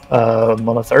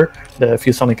monitor, the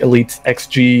ViewSonic Elite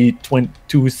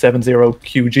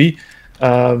XG270QG.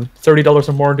 $30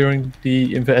 or more during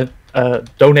the event,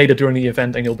 donated during the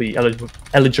event, and you'll be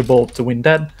eligible to win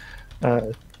that.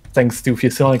 Thanks to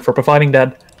ViewSonic for providing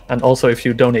that. And also, if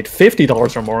you donate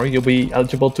 $50 or more, you'll be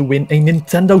eligible to win a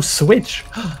Nintendo Switch.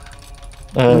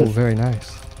 Oh, very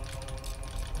nice.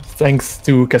 Thanks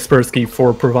to Kaspersky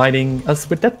for providing us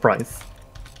with that prize.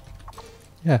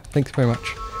 Yeah, thanks very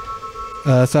much.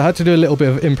 So I had to do a little bit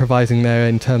of improvising there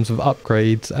in terms of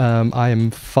upgrades. I am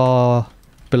far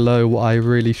below what I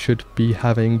really should be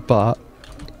having, but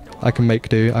I can make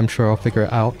do. I'm sure I'll figure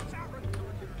it out.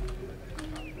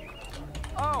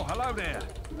 Oh, hello there.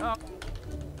 Oh.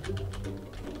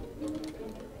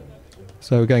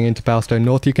 So we're going into Bowstone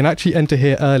North. You can actually enter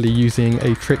here early using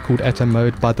a trick called Etem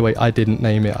mode. By the way, I didn't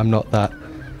name it. I'm not that.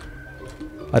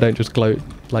 I don't just gloat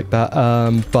like that.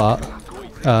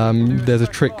 There's a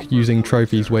trick using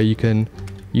trophies where you can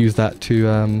use that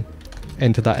to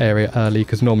enter that area early,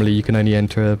 because normally you can only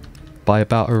enter by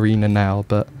about arena now,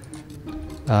 but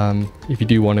if you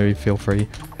do want to, feel free.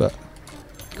 But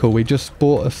cool, we just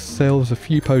bought ourselves a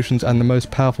few potions and the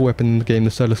most powerful weapon in the game, the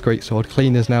Solar's Greatsword.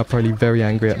 Clean is now probably very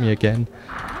angry at me again,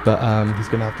 but he's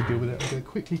going to have to deal with it. I'm going to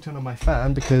quickly turn on my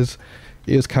fan because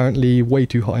it is currently way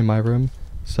too hot in my room,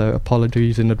 so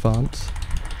apologies in advance.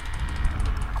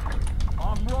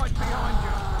 I'm right behind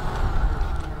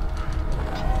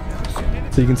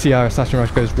you. So you can see our Assassin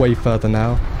Rush goes way further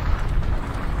now.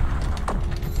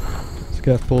 Let's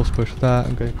go force push that.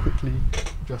 I'm going to quickly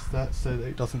adjust that so that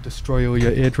it doesn't destroy all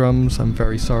your eardrums. I'm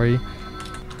very sorry.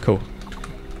 Cool.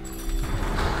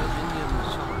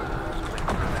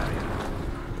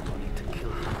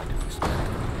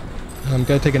 I'm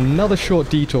going to take another short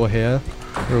detour here,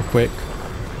 real quick.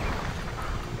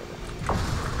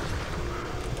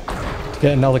 To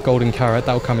get another golden carrot,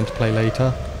 that will come into play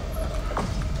later.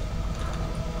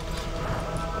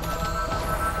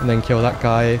 And then kill that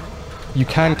guy. You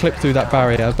can clip through that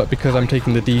barrier, but because I'm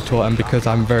taking the detour and because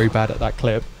I'm very bad at that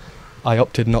clip, I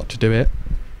opted not to do it.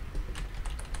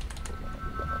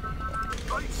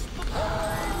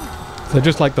 So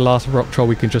just like the last rock troll,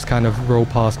 we can just kind of roll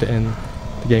past it and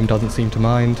the game doesn't seem to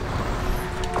mind.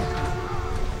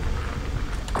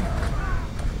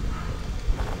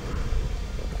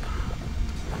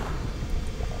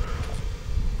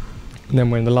 And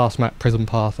then we're in the last map, Prison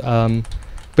Path.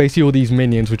 Basically all these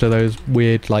minions, which are those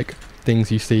weird like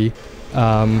things you see,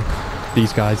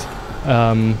 these guys,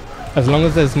 as long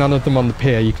as there's none of them on the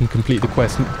pier, you can complete the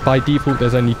quest. By default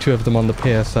there's only 2 of them on the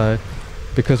pier, so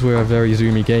because we're a very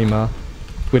zoomy gamer,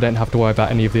 we don't have to worry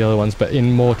about any of the other ones. But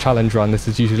in more challenge run, this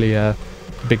is usually a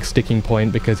big sticking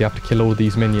point because you have to kill all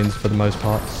these minions for the most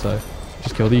part. So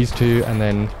just kill these 2 and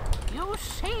then You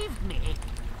saved me.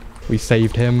 we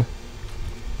saved him.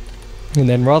 And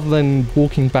then rather than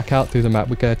walking back out through the map,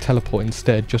 we're going to teleport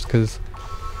instead, just because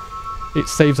it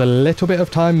saves a little bit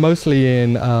of time, mostly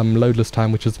in loadless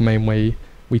time, which is the main way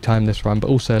we time this run, but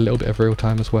also a little bit of real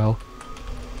time as well.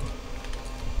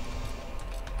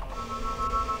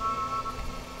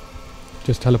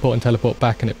 Just teleport and teleport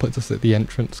back and it puts us at the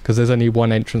entrance, because there's only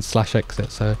one entrance /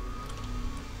 exit, so...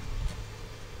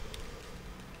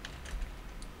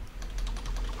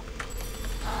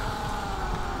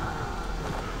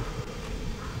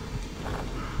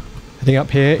 Heading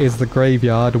up here is the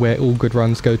graveyard where all good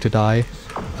runs go to die.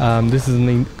 This is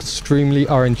an extremely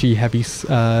RNG heavy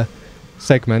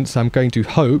segment, so I'm going to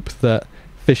hope that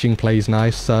fishing plays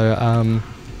nice. So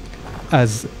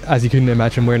as you can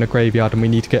imagine, we're in a graveyard and we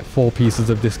need to get 4 pieces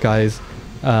of this guy's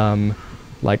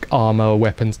like armor,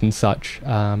 weapons and such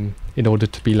in order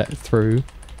to be let through.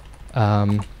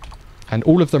 And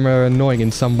all of them are annoying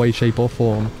in some way, shape or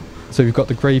form. So we've got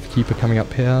the Gravekeeper coming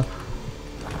up here.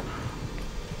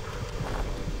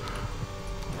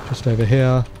 Just over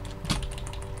here.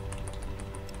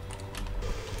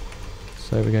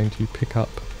 So we're going to pick up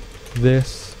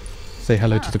this, say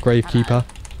hello to the Gravekeeper,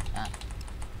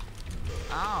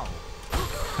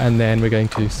 and then we're going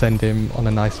to send him on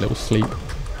a nice little sleep,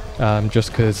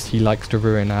 just because he likes to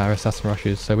ruin our Assassin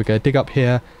Rushes. So we're going to dig up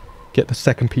here, get the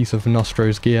second piece of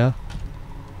Nostro's gear.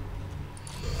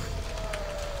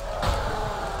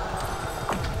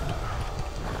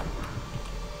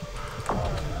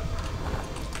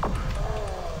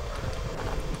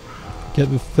 Get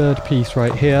the third piece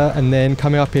right here, and then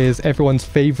coming up is everyone's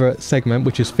favourite segment,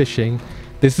 which is fishing.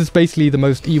 This is basically the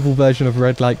most evil version of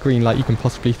red light, green light you can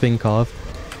possibly think of,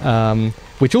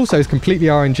 which also is completely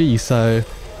RNG, so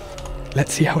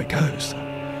let's see how it goes.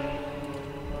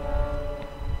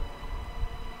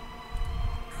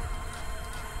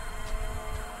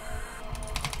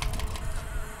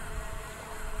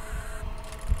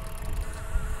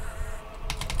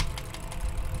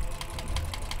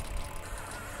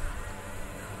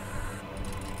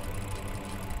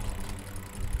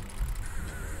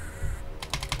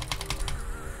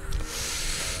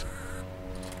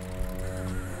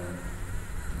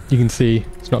 You can see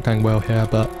it's not going well here,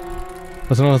 but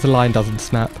as long as the line doesn't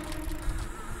snap.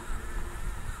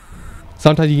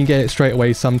 Sometimes you can get it straight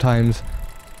away, sometimes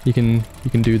you can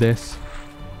do this,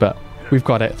 but we've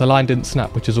got it. The line didn't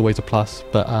snap, which is always a plus,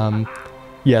 but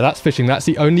yeah, that's fishing. That's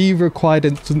the only required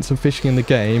instance of fishing in the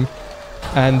game,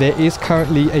 and there is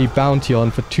currently a bounty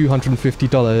on for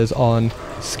 $250 on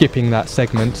skipping that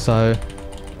segment, so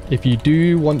if you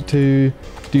do want to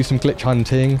do some glitch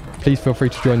hunting, please feel free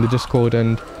to join the Discord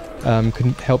and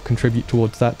can help contribute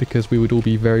towards that, because we would all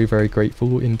be very, very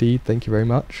grateful indeed. Thank you very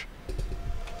much.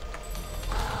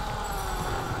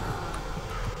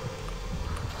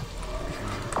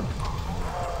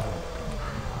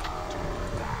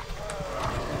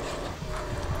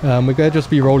 We're going to just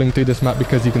be rolling through this map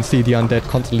because you can see the undead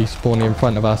constantly spawning in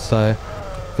front of us, so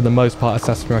for the most part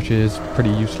Assassin Rush is pretty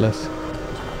useless.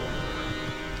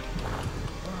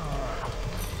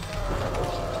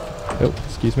 Oh,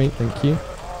 excuse me, thank you.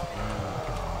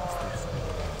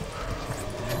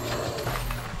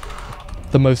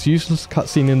 The most useless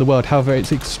cutscene in the world, however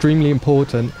it's extremely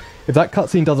important. If that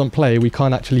cutscene doesn't play, we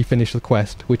can't actually finish the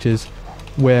quest, which is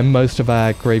where most of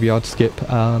our graveyard skip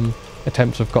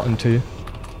attempts have gotten to.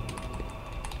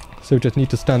 So we just need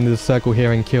to stand in the circle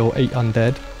here and kill 8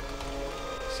 undead.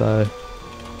 So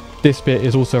this bit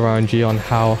is also RNG on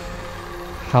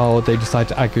how they decide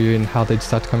to aggro you and how they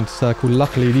decide to come into circle.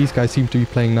 Luckily these guys seem to be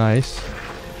playing nice.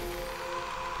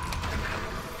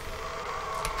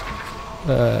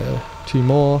 2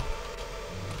 more.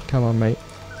 Come on, mate.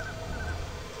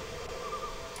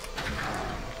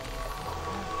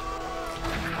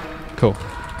 Cool.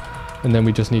 And then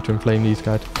we just need to inflame these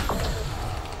guys.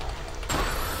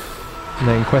 And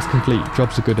then quest complete.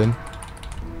 Job's a good one.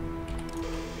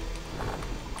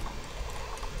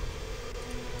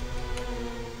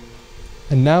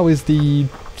 And now is the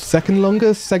second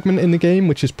longest segment in the game,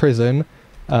 which is prison.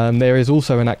 There is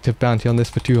also an active bounty on this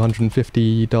for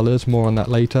 $250. More on that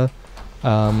later.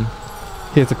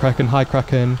 Here's the Kraken. Hi,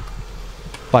 Kraken.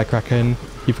 Bye, Kraken.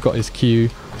 He forgot his queue.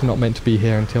 He's not meant to be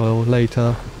here until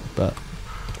later, but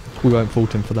we won't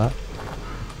fault him for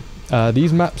that.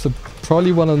 These maps are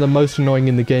probably one of the most annoying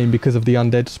in the game because of the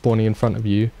undead spawning in front of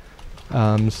you.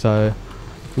 So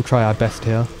we'll try our best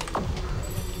here.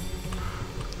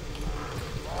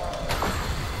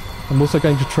 I'm also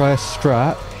going to try a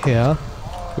strat here,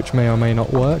 which may or may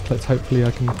not work. Hopefully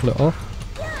I can pull it off.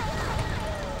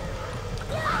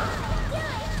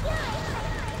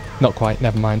 Not quite,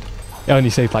 never mind. It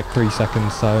only saved like 3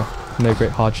 seconds, so no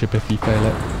great hardship if you fail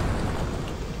it.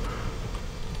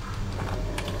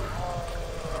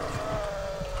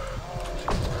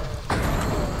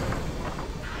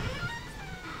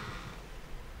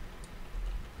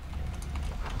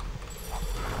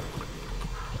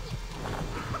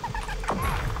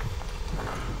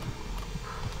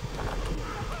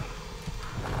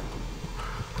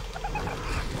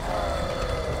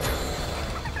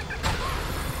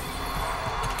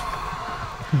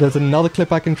 There's another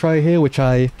clip I can try here, which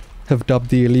I have dubbed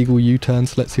the illegal U-turn,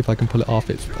 so let's see if I can pull it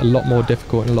off. It's a lot more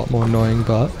difficult and a lot more annoying,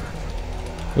 but...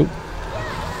 oh,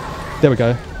 there we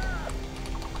go.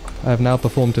 I have now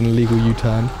performed an illegal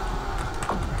U-turn.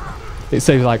 It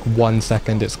saves like 1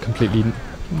 second, it's completely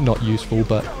not useful,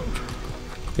 but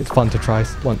it's fun to try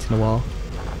once in a while.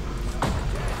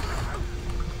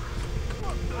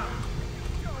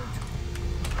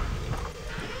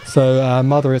 So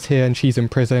Mother is here and she's in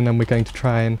prison and we're going to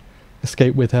try and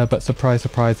escape with her, but surprise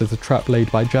surprise there's a trap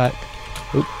laid by Jack.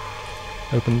 Oop.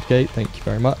 Open the gate, thank you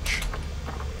very much.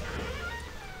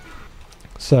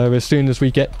 So as soon as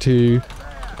we get to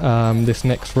this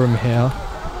next room here,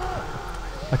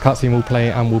 a cutscene will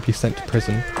play and we'll be sent to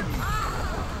prison.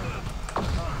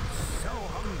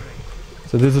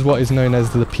 So this is what is known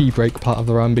as the P-break part of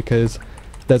the run, because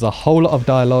there's a whole lot of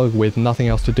dialogue with nothing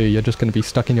else to do. You're just going to be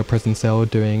stuck in your prison cell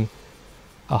doing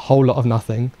a whole lot of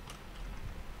nothing.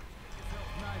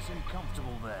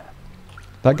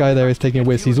 That guy there is taking a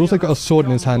whiz. He's also got a sword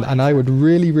in his hand, and I would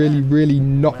really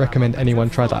not recommend anyone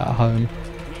try that at home.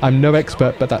 I'm no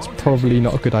expert, but that's probably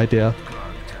not a good idea.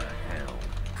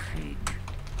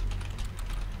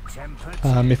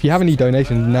 If you have any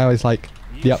donations, now is like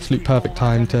the absolute perfect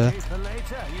time to...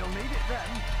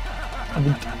 I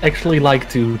would actually like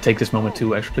to take this moment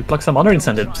to actually plug some other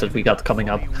incentives that we got coming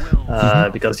up,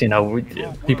 because, you know,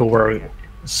 people were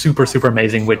super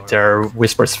amazing with their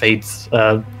Whisper's Fates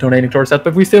donating towards that,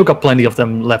 but we still got plenty of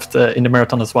them left in the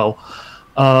marathon as well.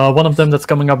 One of them that's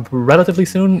coming up relatively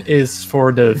soon is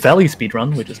for the Valley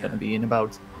speedrun, which is going to be in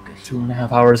about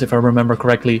 2.5 hours if I remember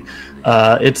correctly.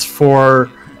 It's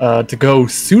for to go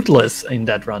suitless in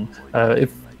that run.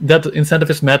 If that incentive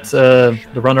is met, the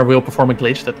runner will perform a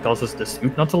glitch that causes the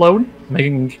suit not to load,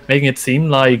 making it seem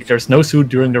like there's no suit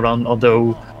during the run,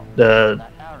 although the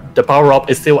power-up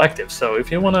is still active. So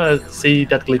if you want to see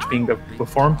that glitch being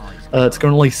performed, it's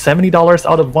currently $70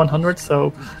 out of 100,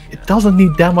 so it doesn't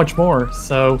need that much more.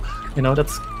 So, you know,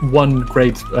 that's one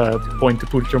great point to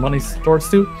put your money towards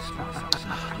too.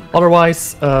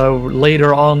 Otherwise,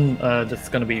 later on, that's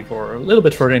going to be for a little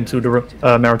bit further into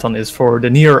the marathon, is for the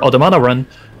Nier Automata run,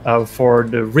 for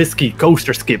the risky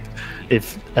coaster skip.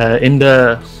 If in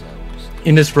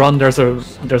this run there's a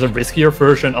riskier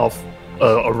version of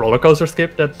a roller coaster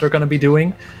skip that they're going to be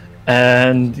doing,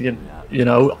 and you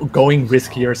know, going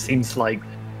riskier seems like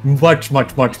much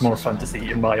more fun to see,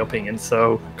 in my opinion.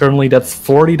 So currently that's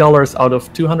 $40 out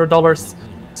of $200.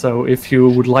 So if you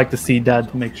would like to see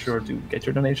that, make sure to get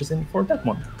your donations in for that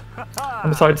one.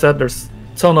 And besides that, there's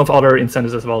a ton of other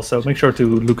incentives as well, so make sure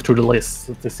to look through the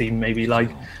list to see maybe like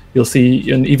you'll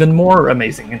see an even more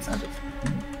amazing incentive.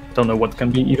 Don't know what can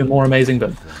be even more amazing,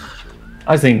 but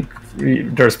I think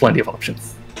there's plenty of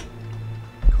options.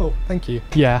 Cool, thank you.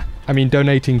 Yeah, I mean,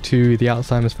 donating to the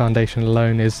Alzheimer's Foundation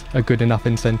alone is a good enough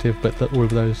incentive, but all of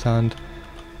those sound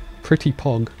pretty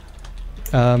pog.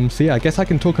 So yeah, I guess I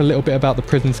can talk a little bit about the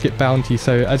prison skip bounty.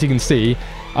 So as you can see,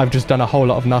 I've just done a whole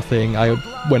lot of nothing. I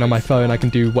went on my phone, I can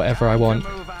do whatever I want.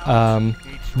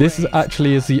 This is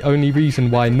actually the only reason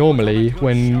why normally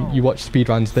when you watch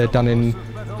speedruns, they're done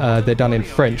in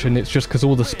French, and it's just because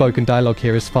all the spoken dialogue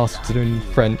here is faster in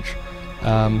French.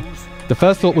 The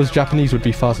first thought was Japanese would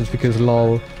be fastest because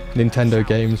lol, Nintendo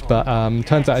games, but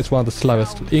turns out it's one of the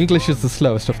slowest. English is the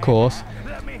slowest, of course,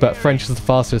 but French is the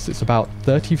fastest. It's about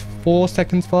 34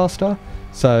 seconds faster.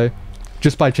 So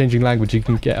just by changing language, you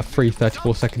can get a free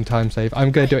 34-second time save.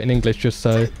 I'm going to do it in English just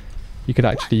so you could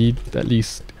actually at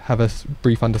least have a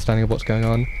brief understanding of what's going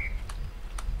on.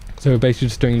 So we're basically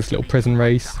just doing this little prison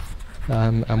race,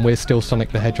 and we're still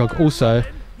Sonic the Hedgehog. Also,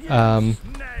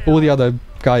 all the other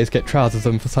guys get trousers,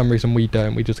 and for some reason we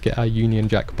don't. We just get our Union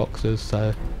Jack boxers,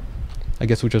 so I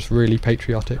guess we're just really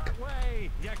patriotic.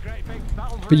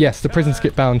 But yes, the prison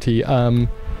skip bounty.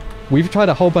 We've tried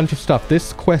a whole bunch of stuff.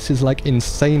 This quest is like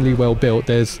insanely well built.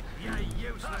 There's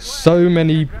so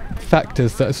many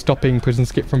factors that are stopping prison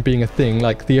skip from being a thing.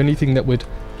 Like the only thing that would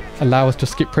allow us to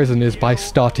skip prison is by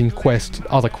starting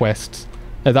other quests.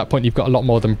 At that point you've got a lot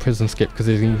more than prison skip, because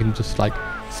you can just like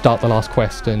start the last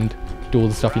quest and do all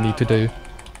the stuff you need to do.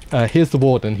 Here's the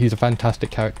warden. He's a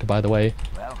fantastic character, by the way.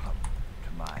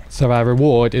 So our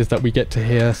reward is that we get to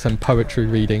hear some poetry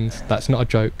readings. That's not a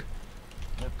joke.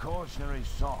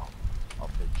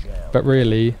 But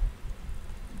really,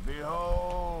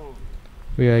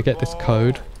 we get this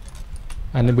code,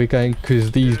 and then we're going,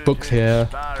 because these books here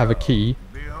have a key.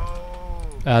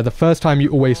 The first time you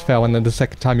always fail, and then the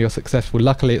second time you're successful.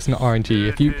 Luckily it's not RNG.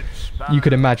 If you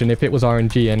could imagine if it was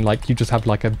RNG and like you just have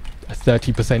like a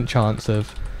 30% chance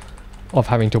of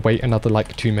having to wait another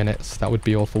like 2 minutes, that would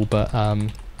be awful. But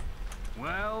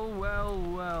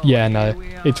yeah, no,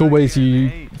 it's always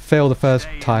you fail the first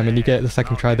time and you get it the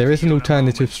second try. There is an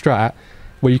alternative strat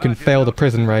where you can fail the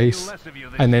prison race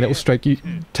and then it will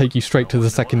take you straight to the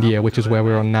second year, which is where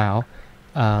we're on now.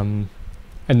 And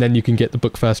then you can get the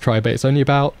book first try, but it's only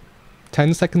about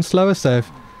 10 seconds slower. So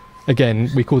if, again,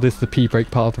 we call this the pee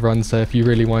break part of the run, so if you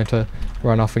really wanted to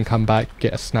run off and come back,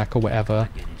 get a snack or whatever,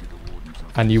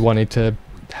 and you wanted to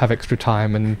have extra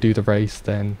time and do the race,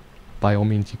 then by all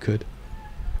means you could.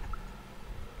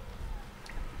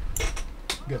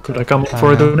 Could I come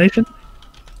for a donation?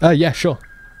 Yeah, sure.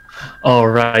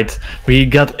 Alright, we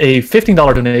got a $15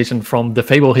 donation from the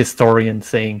Fable historian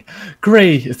saying,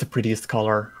 "Grey is the prettiest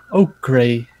color. Oh,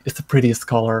 grey is the prettiest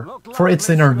color, for it's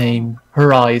in her name,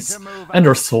 her eyes, and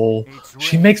her soul.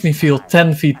 She makes me feel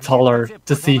 10 feet taller.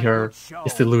 To see her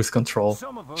is to lose control.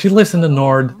 She lives in the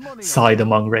north side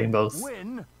among rainbows."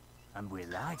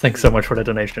 Thanks so much for the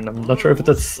donation. I'm not sure if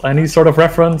that's any sort of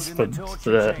reference, but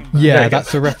yeah,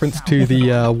 that's a reference to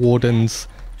the warden's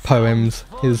poems,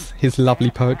 his lovely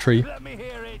poetry.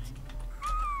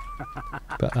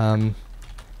 But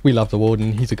we love the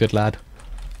warden. He's a good lad.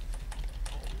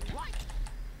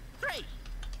 3,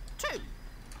 2,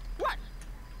 1.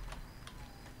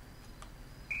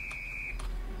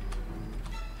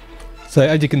 So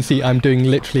as you can see, I'm doing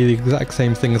literally the exact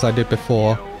same thing as I did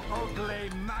before.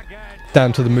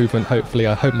 Down to the movement, hopefully.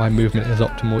 I hope my movement is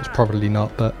optimal. It's probably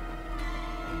not, but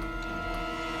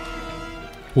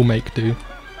we'll make do.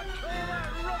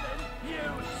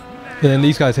 And then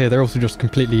these guys here, they're also just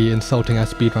completely insulting our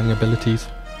speedrunning abilities.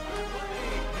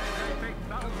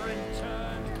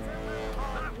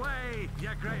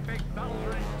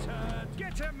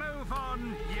 Get a move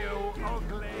on, you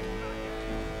ugly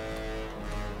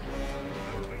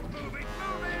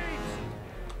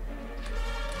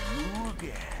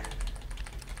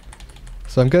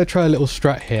So I'm going to try a little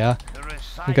strat here.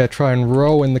 I'm going to try and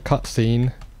roll in the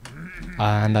cutscene.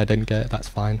 And I didn't get it, that's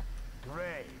fine.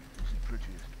 Gray is the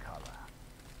prettiest color.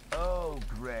 Oh,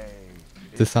 gray.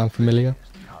 Does this sound familiar?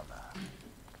 Color.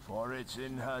 For it's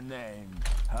in her name,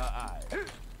 her eyes,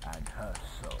 and her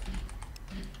soul.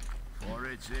 For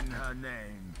it's in her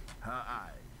name, her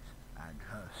eyes, and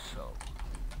her soul.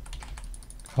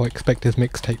 I'll expect his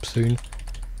mixtape soon.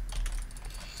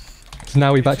 So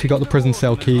now we've actually got the prison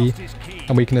cell key,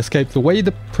 and we can escape. The way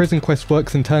the prison quest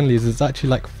works internally is it's actually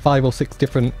like 5 or 6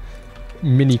 different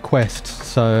mini quests.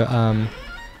 So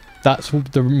that's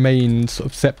the main sort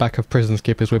of setback of Prison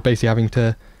Skip, is we're basically having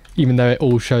to, even though it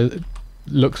all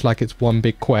looks like it's one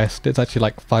big quest, it's actually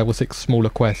like 5 or 6 smaller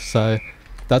quests. So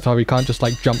that's why we can't just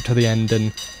like jump to the end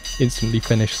and instantly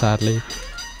finish, sadly.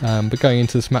 But going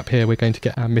into this map here, we're going to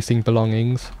get our missing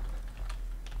belongings.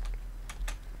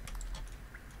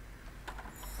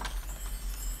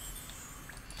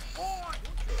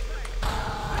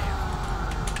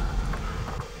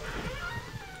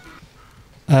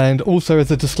 And also,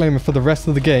 as a disclaimer for the rest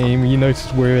of the game, you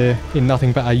notice we're in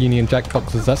nothing but our Union Jack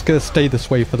boxes. That's going to stay this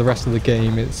way for the rest of the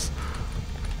game.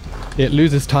 It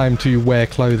loses time to wear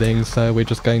clothing, so we're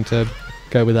just going to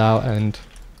go without, and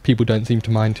people don't seem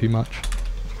to mind too much.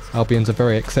 Albion's a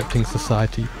very accepting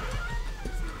society.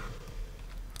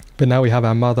 But now we have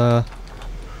our mother,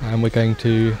 and we're going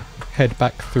to head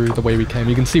back through the way we came.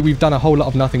 You can see we've done a whole lot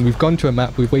of nothing. We've gone to a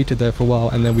map, we've waited there for a while,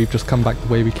 and then we've just come back the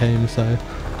way we came, so...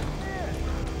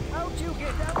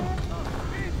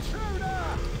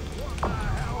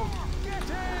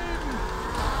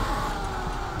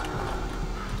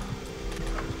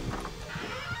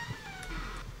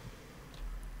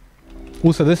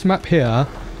 Also, this map here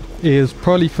is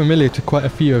probably familiar to quite a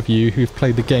few of you who've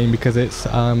played the game, because it's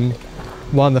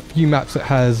one of the few maps that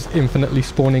has infinitely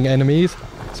spawning enemies.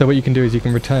 So what you can do is you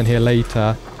can return here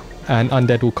later and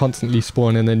undead will constantly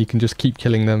spawn, and then you can just keep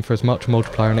killing them for as much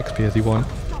multiplier and XP as you want.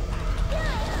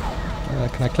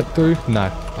 Can I click through?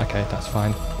 No. Okay, that's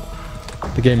fine.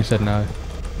 The game said no.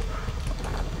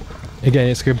 Again,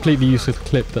 it's a completely useless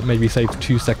clip that maybe saves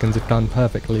 2 seconds if done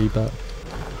perfectly, but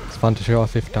it's fun to show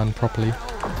off if done properly.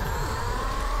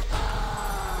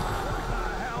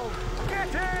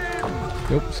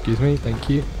 Oh, excuse me, thank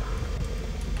you.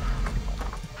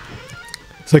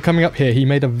 So coming up here, he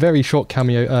made a very short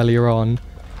cameo earlier on,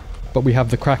 but we have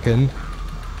the Kraken.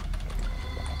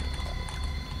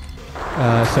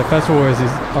 So first of all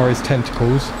are his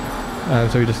tentacles,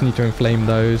 so we just need to inflame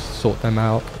those, sort them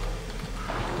out.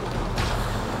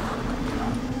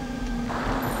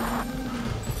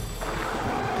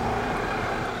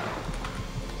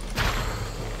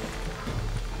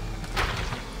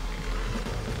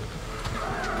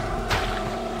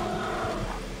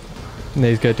 And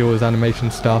then he's going to do all his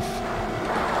animation stuff,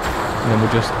 and then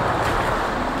we'll just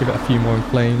give it a few more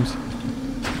inflames.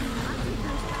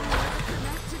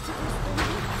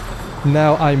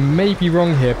 Now, I may be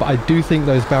wrong here, but I do think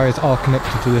those barriers are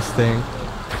connected to this thing.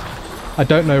 I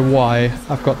don't know why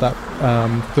I've got that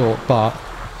thought, but...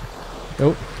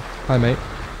 Oh, hi mate.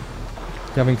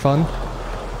 You having fun?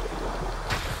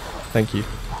 Thank you.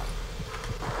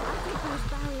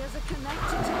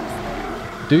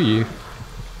 Do you?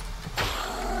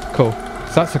 Cool.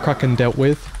 So that's the Kraken dealt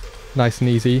with. Nice and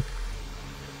easy.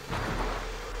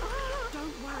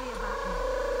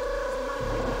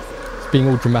 It's being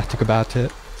all dramatic about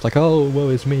it. It's like, oh, woe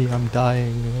is me, I'm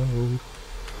dying. Oh.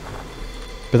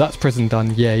 But that's prison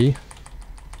done, yay.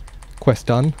 Quest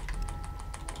done.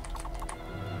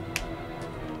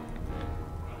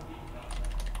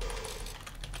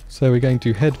 So we're going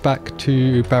to head back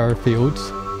to Barrow Fields.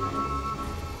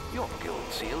 Your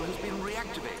guild seal has been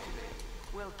reactivated.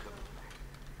 Welcome.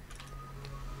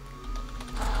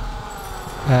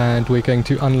 And we're going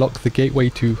to unlock the gateway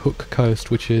to Hook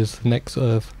Coast, which is the next sort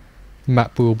of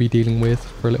map we'll be dealing with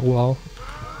for a little while.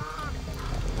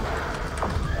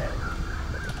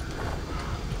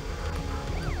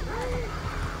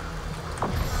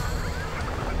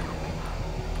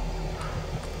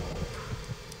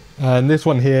 And this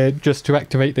one here, just to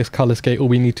activate this colour skate, all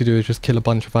we need to do is just kill a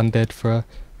bunch of undead for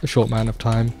a short amount of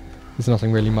time. There's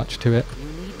nothing really much to it.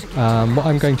 What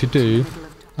I'm going to do,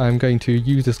 I'm going to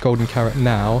use this golden carrot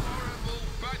now,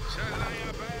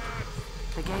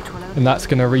 and that's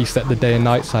going to reset the day and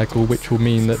night cycle, which will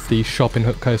mean that the shop in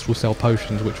Hook Coast will sell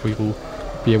potions, which we will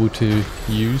be able to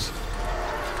use.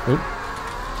 Oh.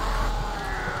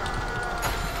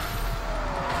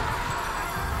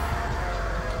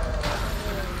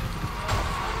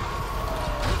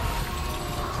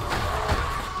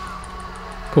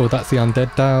 Cool, that's the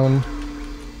undead down.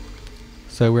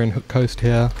 So we're in Hook Coast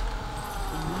here.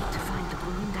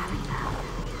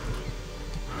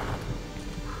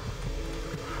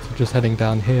 Just heading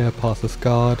down here, past this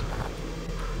guard.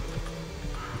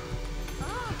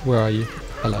 Where are you?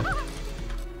 Hello.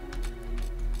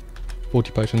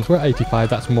 40 potions. We're at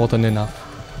 85, that's more than enough.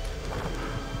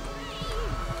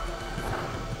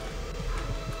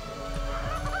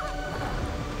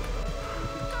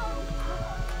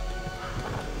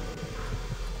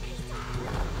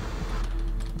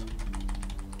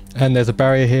 And there's a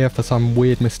barrier here for some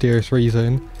weird, mysterious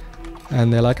reason.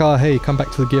 And they're like, oh hey, come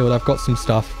back to the guild, I've got some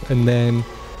stuff. And then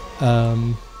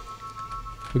we're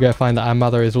going to find that our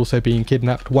mother is also being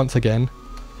kidnapped once again.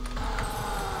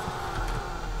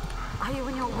 Are you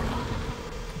in your way?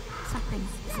 Something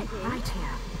isn't right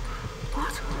here.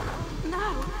 What?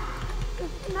 No!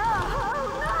 No!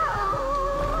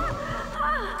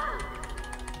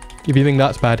 If you think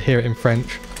that's bad, hear it in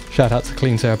French. Shout out to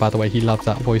Clean Sarah, by the way, he loves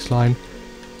that voice line.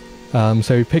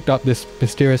 So we picked up this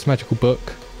mysterious magical book.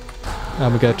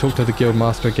 And we're going to talk to the guild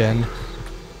master again.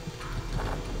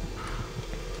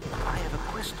 I have a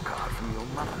quest card from your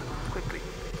mother. Quickly,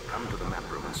 come to the map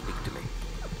room and speak to me.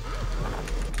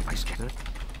 I scan it.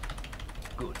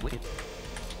 Good. Wait.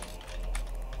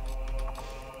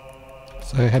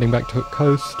 So heading back to the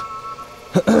coast.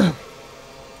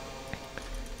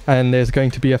 And there's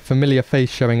going to be a familiar face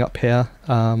showing up here.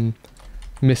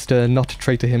 Mr. Not a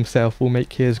Traitor himself will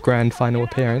make his grand final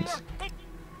appearance.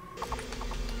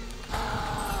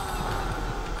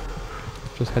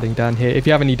 Just heading down here. If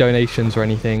you have any donations or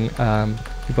anything, if you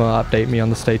want to update me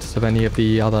on the status of any of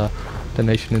the other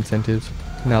donation incentives,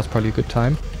 now's probably a good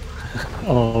time.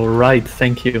 Alright,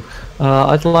 thank you.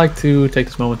 I'd like to take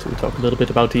this moment to talk a little bit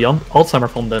about the Alzheimer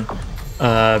Fonden,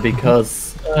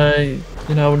 because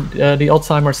you know, the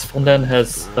Alzheimer's Fonden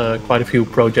has quite a few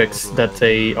projects that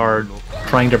they are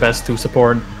trying their best to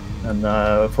support. And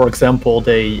for example,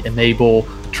 they enable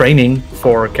training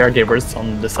for caregivers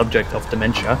on the subject of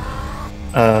dementia.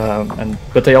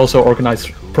 But they also organize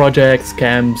projects,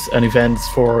 camps, and events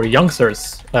for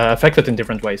youngsters affected in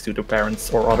different ways due to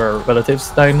parents or other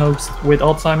relatives diagnosed with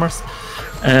Alzheimer's.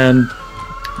 And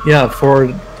yeah, for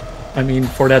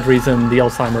that reason, the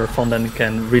Alzheimer Fonden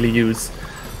can really use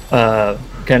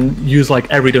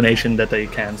like every donation that they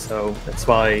can. So that's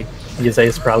why ESA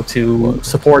is proud to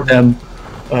support them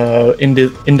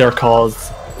in their cause.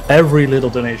 Every little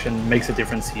donation makes a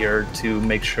difference here to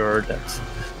make sure that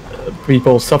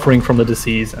people suffering from the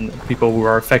disease and people who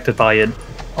are affected by it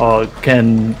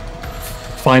can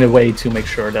find a way to make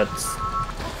sure that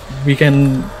we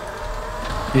can,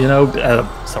 you know,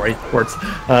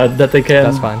 that they can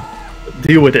That's fine.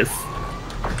 deal with this.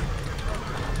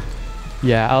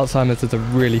 Yeah, Alzheimer's is a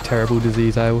really terrible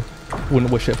disease. I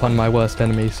wouldn't wish it upon my worst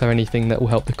enemy, so anything that will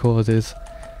help the cause is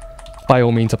by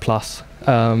all means a plus.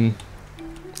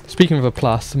 Speaking of a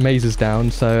plus, Maze is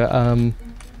down, so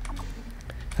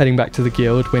heading back to the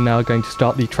guild, we're now going to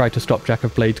start the Try to Stop Jack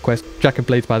of Blades quest. Jack of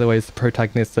Blades, by the way, is the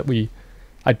protagonist that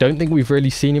I don't think we've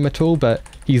really seen him at all, but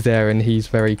he's there and he's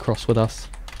very cross with us.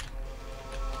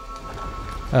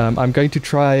 I'm going to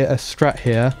try a strat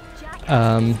here.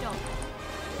 So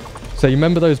you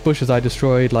remember those bushes I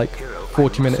destroyed like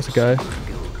 40 minutes ago?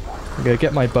 I'm going to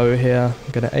get my bow here,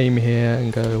 I'm going to aim here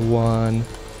and go 1,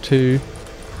 2.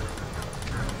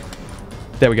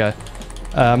 There we go.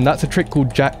 That's a trick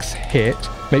called Jack's Hit.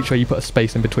 Make sure you put a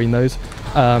space in between those.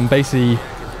 Basically,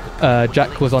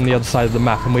 Jack was on the other side of the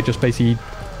map and we're just basically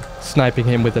sniping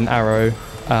him with an arrow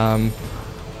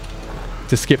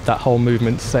to skip that whole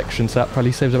movement section. So that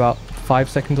probably saves about 5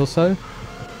 seconds or so.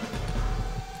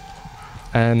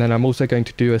 And then I'm also going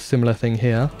to do a similar thing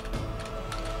here.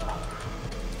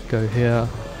 Go here.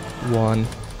 1,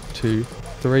 2,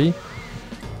 3.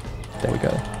 There we go.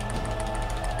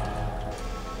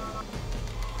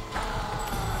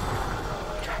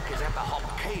 Jack is at the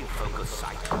Hop Cave focus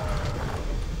site.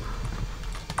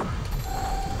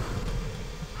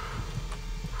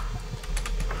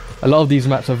 A lot of these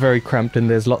maps are very cramped and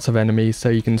there's lots of enemies, so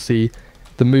you can see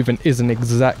the movement isn't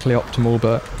exactly optimal,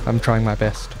 but I'm trying my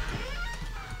best.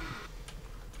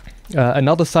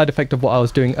 Another side effect of what I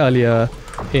was doing earlier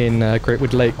in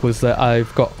Greatwood Lake was that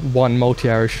I've got one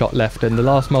multi-arrow shot left, and the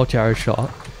last multi-arrow shot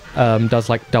does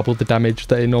like double the damage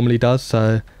that it normally does,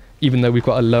 so even though we've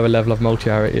got a lower level of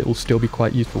multi-arrow, it will still be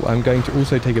quite useful. I'm going to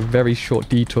also take a very short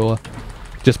detour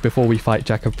just before we fight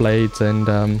Jack of Blades and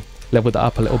level that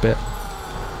up a little bit.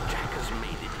 Jack has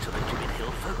made it to the Gibbet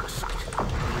Hill focus site. He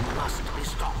must be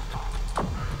stopped.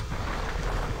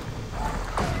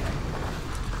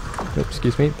 Oh,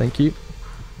 excuse me, thank you.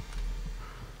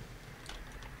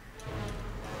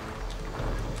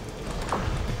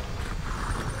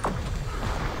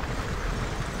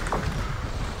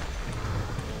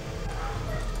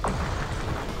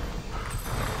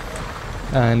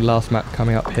 And last map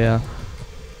coming up here.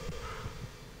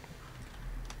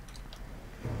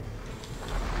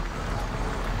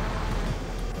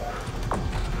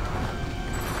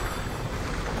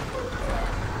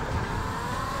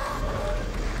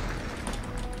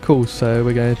 Cool, so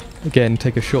we're going to again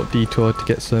take a short detour to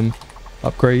get some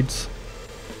upgrades.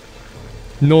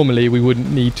 Normally we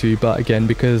wouldn't need to, but again,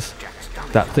 because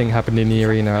that thing happened in the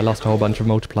arena, I lost a whole bunch of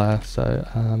multiplier, so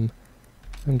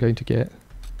I'm going to get...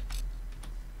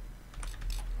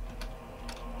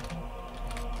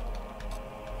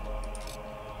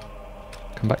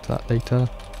 Come back to that later.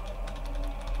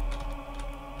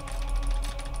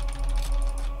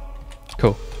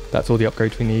 Cool, that's all the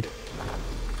upgrades we need.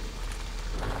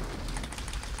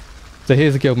 So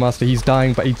here's the Guildmaster, he's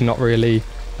dying but he's not really.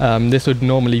 This would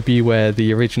normally be where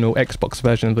the original Xbox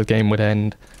version of the game would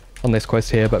end on this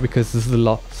quest here, but because this is the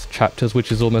last chapters,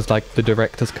 which is almost like the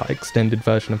director's cut extended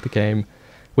version of the game,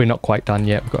 we're not quite done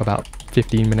yet. We've got about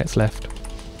 15 minutes left.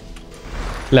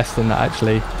 Less than that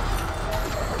actually.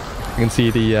 You can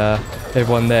see the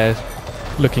everyone there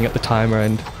looking at the timer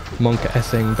and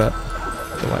Monka-essing, but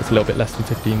it's a little bit less than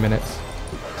 15 minutes.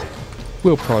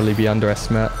 We'll probably be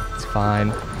underestimate, it's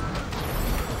fine.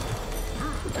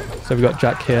 So we've got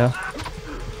Jack here.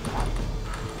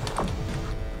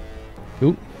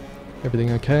 Ooh,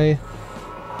 everything okay?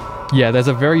 Yeah, there's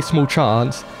a very small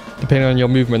chance, depending on your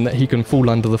movement, that he can fall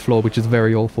under the floor, which is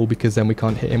very awful because then we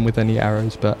can't hit him with any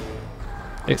arrows, but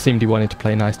it seemed he wanted to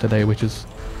play nice today, which is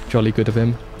jolly good of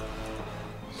him.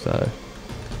 So,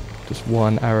 just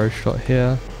one arrow shot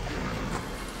here.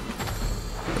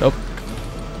 Oh.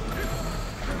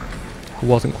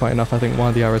 Wasn't quite enough, I think one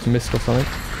of the arrows missed or something.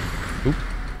 Ooh.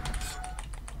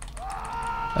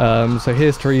 So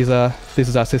here's Teresa, this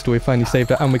is our sister, we finally saved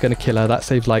her and we're going to kill her. That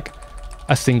saves like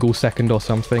a single second or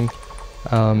something.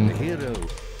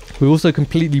 We've also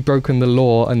completely broken the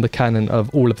lore and the canon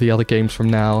of all of the other games from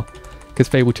now. Because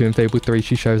Fable 2 and Fable 3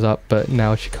 she shows up, but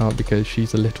now she can't because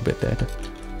she's a little bit dead.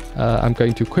 I'm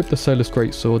going to equip the Solus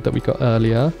Greatsword that we got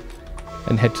earlier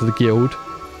and head to the guild.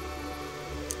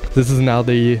 This is now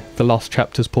the last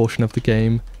chapters portion of the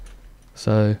game.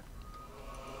 So...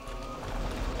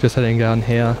 just heading down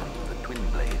here. The Twin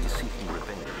Blade is seeking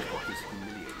revenge for his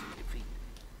humiliating defeat.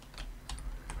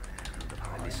 And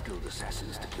highly skilled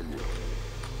assassins to kill you.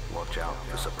 Watch out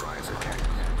for surprise attacks.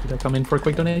 Did I come in for a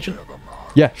quick donation?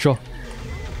 Yeah, sure.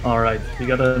 Alright, we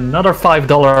got another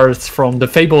 $5 from the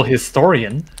Fable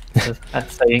historian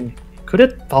saying, could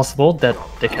it possible that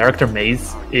the character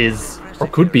Maze is, or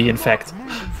could be in fact,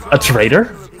 a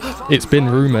traitor? It's been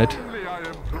rumoured.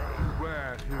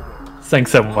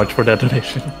 Thanks so much for that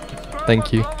donation.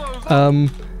 Thank you.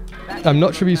 I'm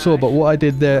not sure if you saw, but what I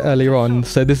did there earlier on,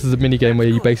 so this is a minigame where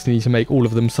you basically need to make all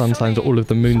of them sun signs or all of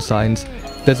them moon signs.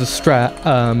 There's a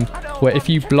strat where if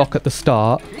you block at the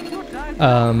start,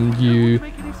 you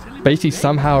basically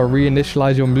somehow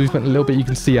reinitialize your movement a little bit. You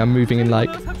can see I'm moving in like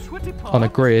on a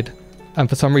grid, and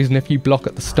for some reason if you block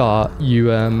at the start, you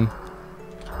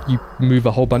move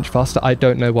a whole bunch faster. I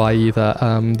don't know why either.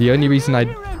 The only reason I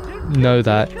know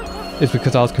that is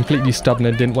because I was completely stubborn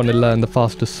and didn't want to learn the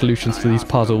fastest solutions to these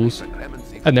puzzles.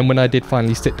 And then when I did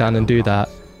finally sit down and do that,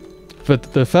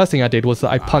 the first thing I did was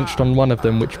that I punched on one of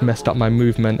them, which messed up my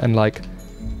movement, and like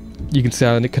you can see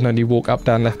I can only walk up,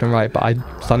 down, left and right, but I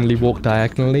suddenly walked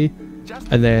diagonally.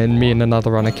 And then me and another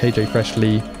runner, KJ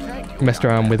Freshly, messed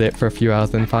around with it for a few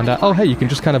hours and found out, oh hey, you can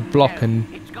just kind of block and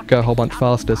go a whole bunch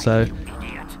faster. So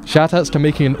shoutouts to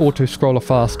making an auto scroller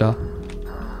faster.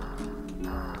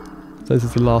 So this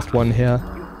is the last one here.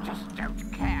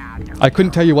 I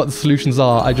couldn't tell you what the solutions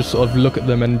are, I just sort of look at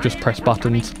them and just press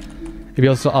buttons. If you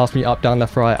also asked me up, down,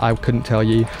 left, right, I couldn't tell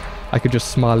you. I could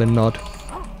just smile and nod.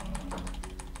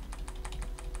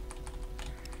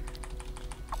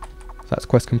 So that's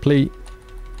quest complete.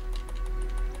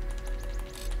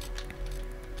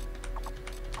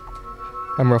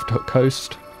 And we're off to Hook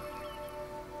Coast.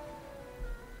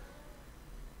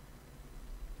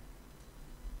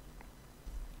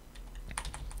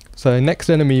 So next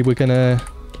enemy we're gonna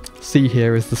see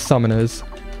here is the Summoners,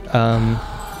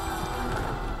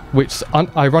 which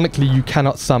ironically you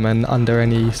cannot summon under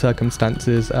any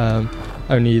circumstances.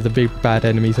 Only the big bad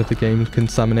enemies of the game can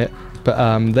summon it.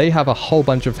 But they have a whole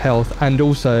bunch of health, and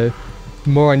also,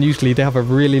 more unusually, they have a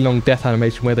really long death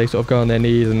animation where they sort of go on their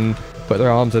knees and put their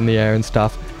arms in the air and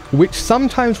stuff, which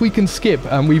sometimes we can skip,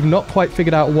 and we've not quite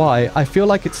figured out why. I feel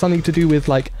like it's something to do with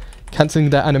like cancelling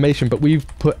their animation, but we've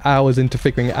put hours into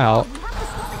figuring it out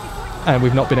and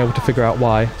we've not been able to figure out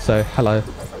why. So hello.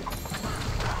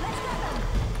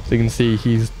 So you can see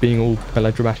he's being all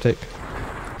melodramatic.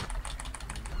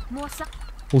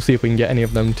 We'll see if we can get any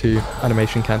of them to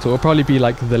animation cancel. It'll probably be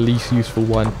like the least useful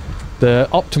one. The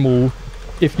optimal,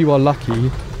 if you are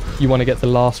lucky, you want to get the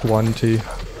last one to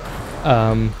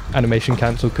animation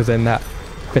cancel, because then that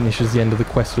finishes the end of the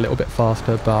quest a little bit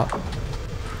faster, but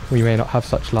we may not have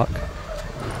such luck.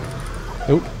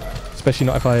 Oh, especially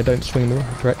not if I don't swing in the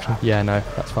wrong direction. Yeah, no,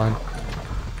 that's fine.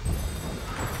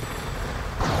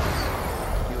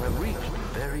 You have reached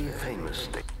very famous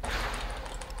state.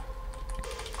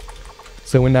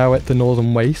 So we're now at the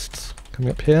Northern Wastes,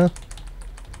 coming up here.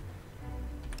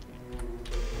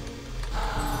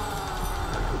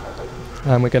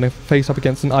 And we're going to face up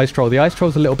against an ice troll. The ice troll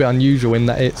is a little bit unusual in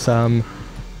that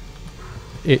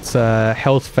its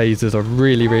health phases are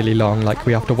really, really long. Like,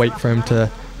 we have to wait for him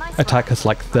to attack us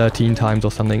like 13 times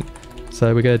or something.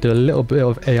 So we're going to do a little bit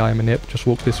of AI manip. Just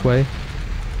walk this way.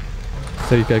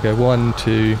 So you're going to go 1,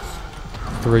 2,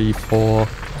 3, 4.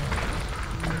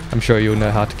 I'm sure you'll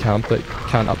know how to count, but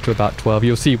count up to about 12.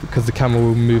 You'll see, because the camera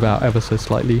will move out ever so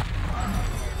slightly.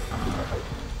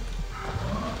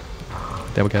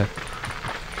 There we go.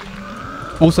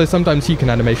 Also, sometimes he can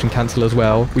animation cancel as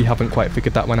well. We haven't quite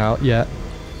figured that one out yet.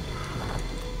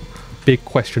 Big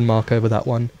question mark over that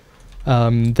one.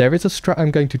 There is a strat I'm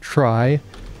going to try.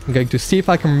 I'm going to see if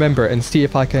I can remember it and see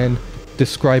if I can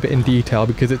describe it in detail,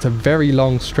 because it's a very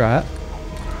long strat.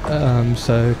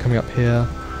 So coming up here.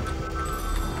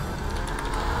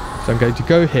 So I'm going to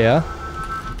go here.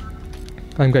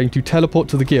 I'm going to teleport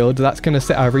to the guild. That's going to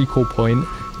set our recall point.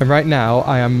 And right now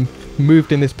I am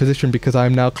moved in this position because I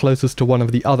am now closest to one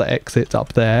of the other exits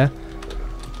up there.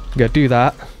 I'm going to do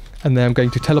that. And then I'm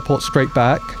going to teleport straight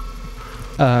back.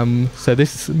 So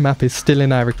this map is still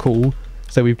in our recall.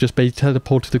 So we've just been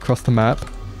teleported across the map.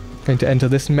 I'm going to enter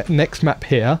this next map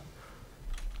here.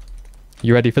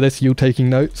 You ready for this? You taking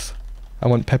notes? I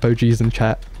want Peppo G's in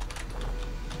chat.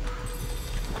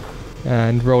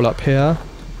 And roll up here.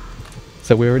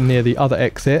 So we're near the other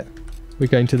exit. We're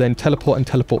going to then teleport and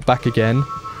teleport back again.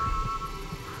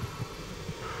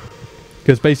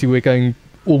 Because basically we're going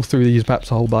all through these maps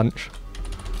a whole bunch.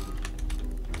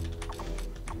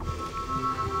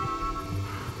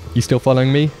 You still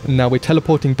following me? And now we're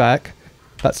teleporting back.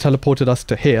 That's teleported us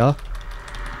to here.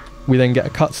 We then get a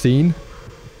cutscene.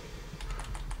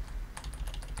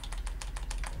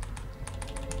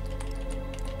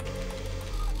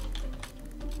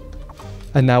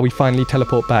 And now we finally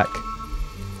teleport back.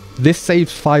 This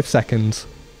saves 5 seconds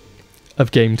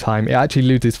of game time. It actually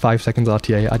loses 5 seconds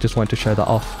RTA. I just wanted to show that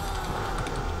off.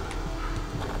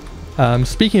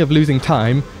 Speaking of losing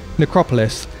time,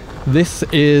 Necropolis. This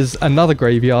is another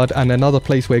graveyard and another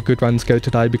place where good runs go to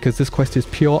die, because this quest is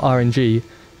pure RNG.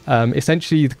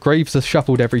 Essentially, the graves are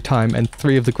shuffled every time, and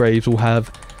 3 of the graves will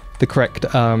have the correct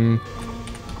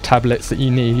tablets that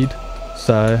you need.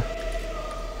 So,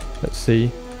 let's see.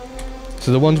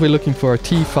 So the ones we're looking for are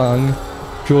T-Fung,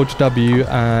 George W,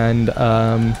 and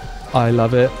I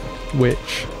Love It,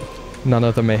 which none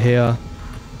of them are here.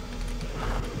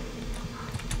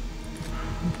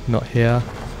 Not here.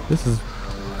 This is...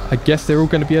 I guess they're all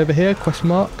going to be over here, question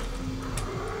mark.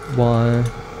 1.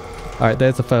 Alright,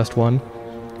 there's the first one.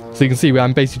 So you can see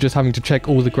I'm basically just having to check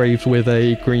all the graves with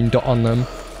a green dot on them.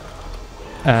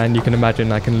 And you can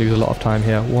imagine I can lose a lot of time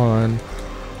here. 1.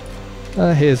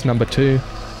 Here's number 2.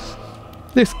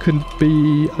 This could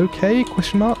be okay,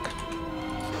 question mark.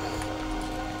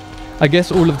 I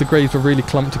guess all of the graves are really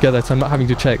clumped together, so I'm not having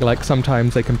to check. Like,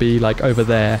 sometimes they can be like over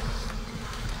there.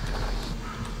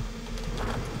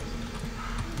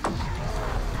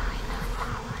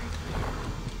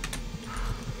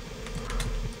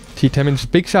 T. Timmons,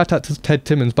 big shout out to Ted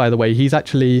Timmons, by the way. He's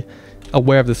actually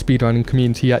aware of the speedrunning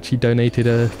community. He actually donated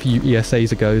a few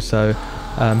ESAs ago, so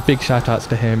big shout outs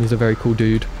to him. He's a very cool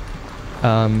dude.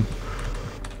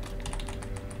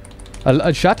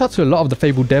 A shout out to a lot of the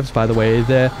Fable devs, by the way.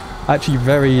 They're actually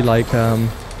very, like,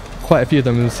 quite a few of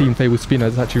them have seen Fable speedrun.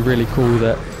 It's actually really cool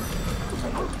that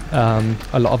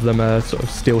a lot of them are sort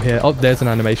of still here. Oh, there's an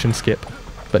animation skip,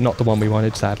 but not the one we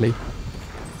wanted, sadly.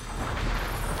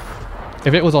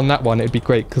 If it was on that one, it'd be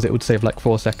great, because it would save like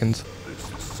 4 seconds.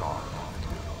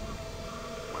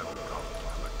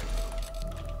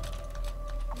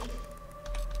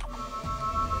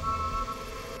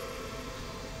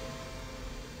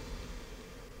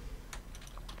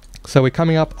 So we're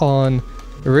coming up on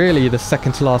really the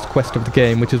second to last quest of the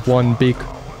game, which is one big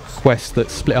quest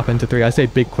that's split up into 3. I say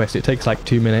big quest, it takes like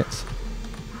 2 minutes.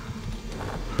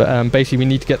 But basically we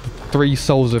need to get the 3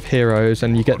 souls of heroes,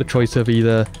 and you get the choice of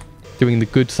either doing the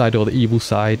good side or the evil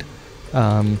side.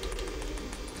 So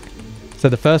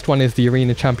the first one is the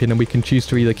arena champion, and we can choose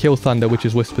to either kill Thunder, which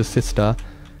is Whisper's sister,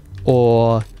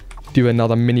 or do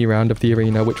another mini round of the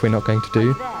arena, which we're not going to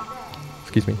do.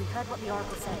 Excuse me.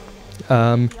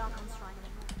 And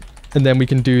then we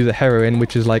can do the heroine,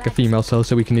 which is like a female soul,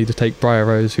 so we can either take Briar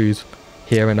Rose, who's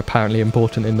here and apparently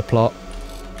important in the plot,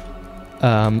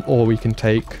 or we can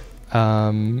take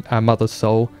our mother's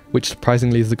soul, which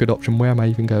surprisingly is a good option. Where am I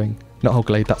even going? Not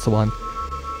Hogglade, that's the one.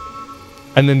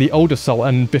 And then the older soul,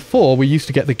 and before we used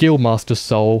to get the Guildmaster's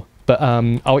soul, but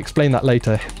I'll explain that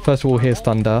later. First of all, here's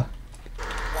Thunder.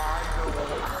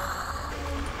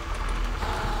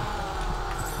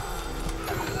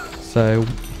 So,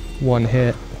 1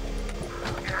 hit,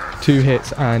 2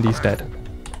 hits, and he's dead.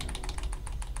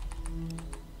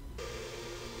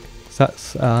 So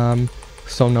that's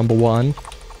soul number 1.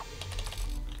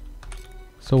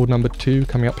 Soul number 2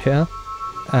 coming up here.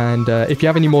 And if you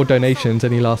have any more donations,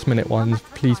 any last minute ones,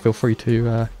 please feel free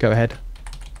to go ahead.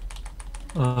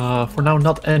 For now,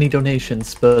 not any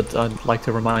donations, but I'd like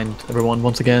to remind everyone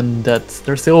once again that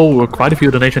there's still quite a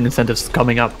few donation incentives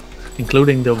coming up,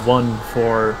 including the one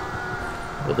for...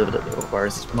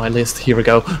 Where's my list? Here we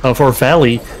go. For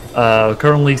Valley,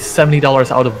 currently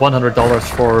 $70 out of $100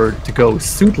 for to go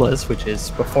suitless, which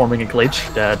is performing a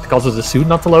glitch that causes the suit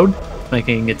not to load,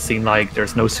 making it seem like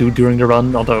there's no suit during the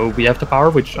run, although we have the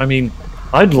power, which, I mean,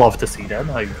 I'd love to see that.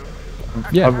 I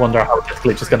wonder how that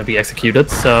glitch is going to be executed.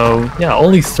 So, yeah,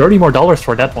 only $30 more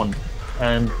for that one.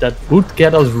 And that would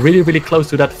get us really, really close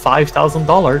to that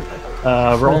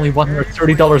 $5,000. We're only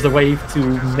 $130 away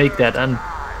to make that, and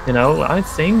you know, I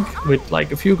think with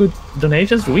like a few good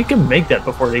donations, we can make that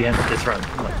before the end of this run.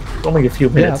 Like, only a few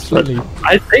minutes, but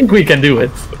I think we can do it.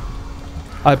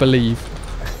 I believe.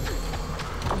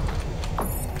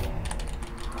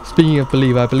 Speaking of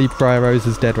believe, I believe Briar Rose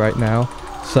is dead right now.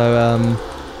 So,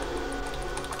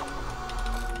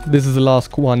 this is the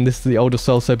last one. This is the older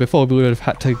soul. So before we would have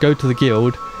had to go to the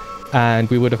guild, and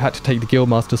we would have had to take the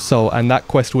Guildmaster's soul, and that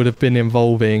quest would have been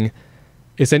involving...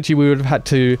 Essentially, we would have had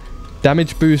to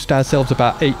damage boost ourselves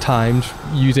about 8 times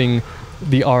using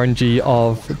the RNG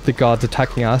of the guards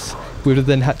attacking us. We would have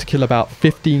then had to kill about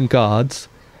 15 guards.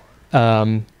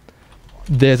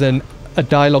 There's a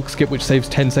dialogue skip which saves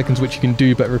 10 seconds, which you can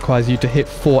do, but requires you to hit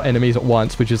 4 enemies at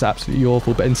once, which is absolutely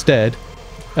awful. But instead,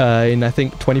 in I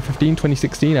think 2015,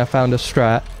 2016, I found a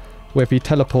strat where if you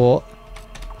teleport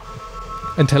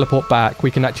and teleport back,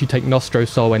 we can actually take Nostro's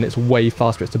soul, and it's way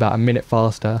faster. It's about a minute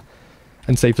faster,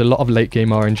 and saves a lot of late game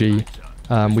RNG,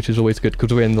 which is always good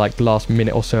because we're in like the last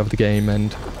minute or so of the game,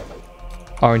 and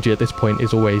RNG at this point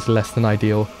is always less than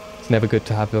ideal. It's never good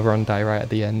to have the run die right at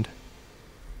the end.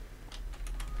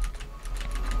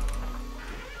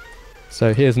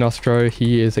 So here's Nostro.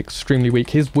 He is extremely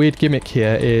weak. His weird gimmick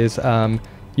here is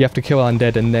you have to kill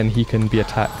undead and then he can be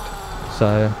attacked.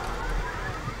 So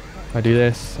I do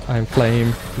this, I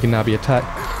inflame, he can now be attacked.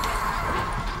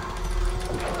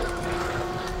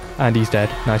 And he's dead.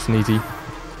 Nice and easy.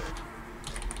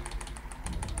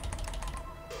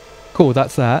 Cool,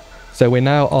 that's that. So we're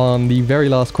now on the very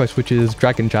last quest, which is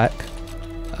Dragon Jack.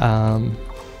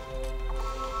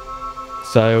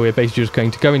 So we're basically just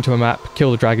going to go into a map,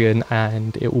 kill the dragon,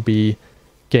 and it will be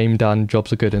game done,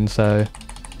 jobs are good. And so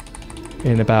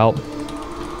in about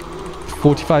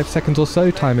 45 seconds or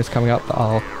so, time is coming up.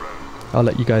 I'll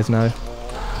let you guys know.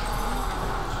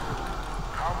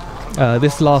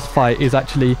 This last fight is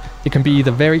actually, it can be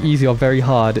either very easy or very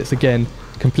hard. It's again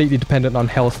completely dependent on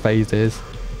health phases.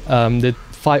 The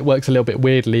fight works a little bit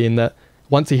weirdly in that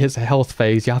once he hits a health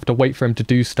phase, you have to wait for him to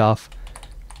do stuff,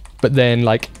 but then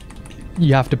like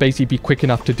you have to basically be quick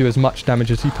enough to do as much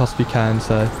damage as you possibly can.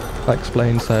 So I'll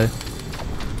explain. So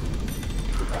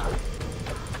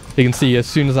you can see as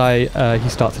soon as he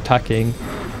starts attacking,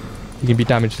 he can be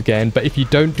damaged again, but if you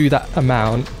don't do that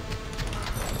amount,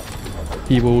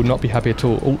 he will not be happy at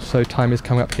all. Also, time is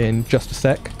coming up in just a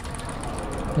sec.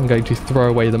 I'm going to throw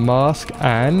away the mask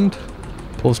and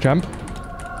pause jump.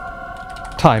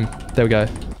 Time. There we go.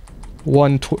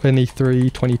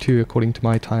 1:23:22 according to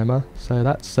my timer. So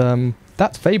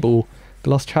that's Fable, the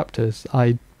Lost Chapters.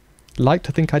 I like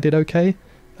to think I did okay.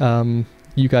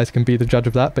 You guys can be the judge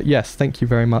of that. But yes, thank you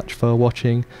very much for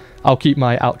watching. I'll keep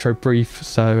my outro brief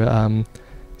so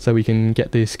we can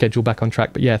get the schedule back on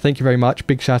track. But yeah, thank you very much.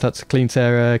 Big shout out to Clean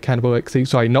Sarah, Cannibal XC,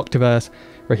 sorry, Noctiverse,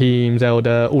 Raheem,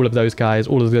 Zelda, all of those guys.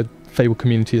 All of the Fable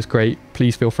community is great.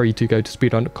 Please feel free to go to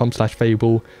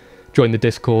speedrun.com/Fable, join the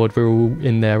Discord. We're all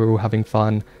in there, we're all having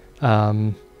fun.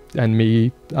 And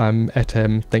me, I'm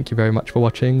Etem. Thank you very much for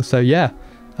watching. So yeah,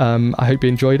 I hope you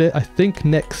enjoyed it. I think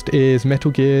next is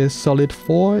Metal Gear Solid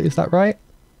 4, is that right?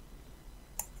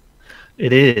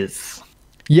 It is.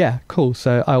 Yeah, cool.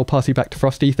 So I'll pass you back to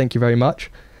Frosty. Thank you very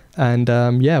much. And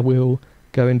yeah, we'll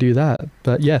go and do that.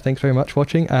 But yeah, thanks very much for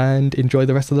watching and enjoy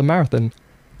the rest of the marathon.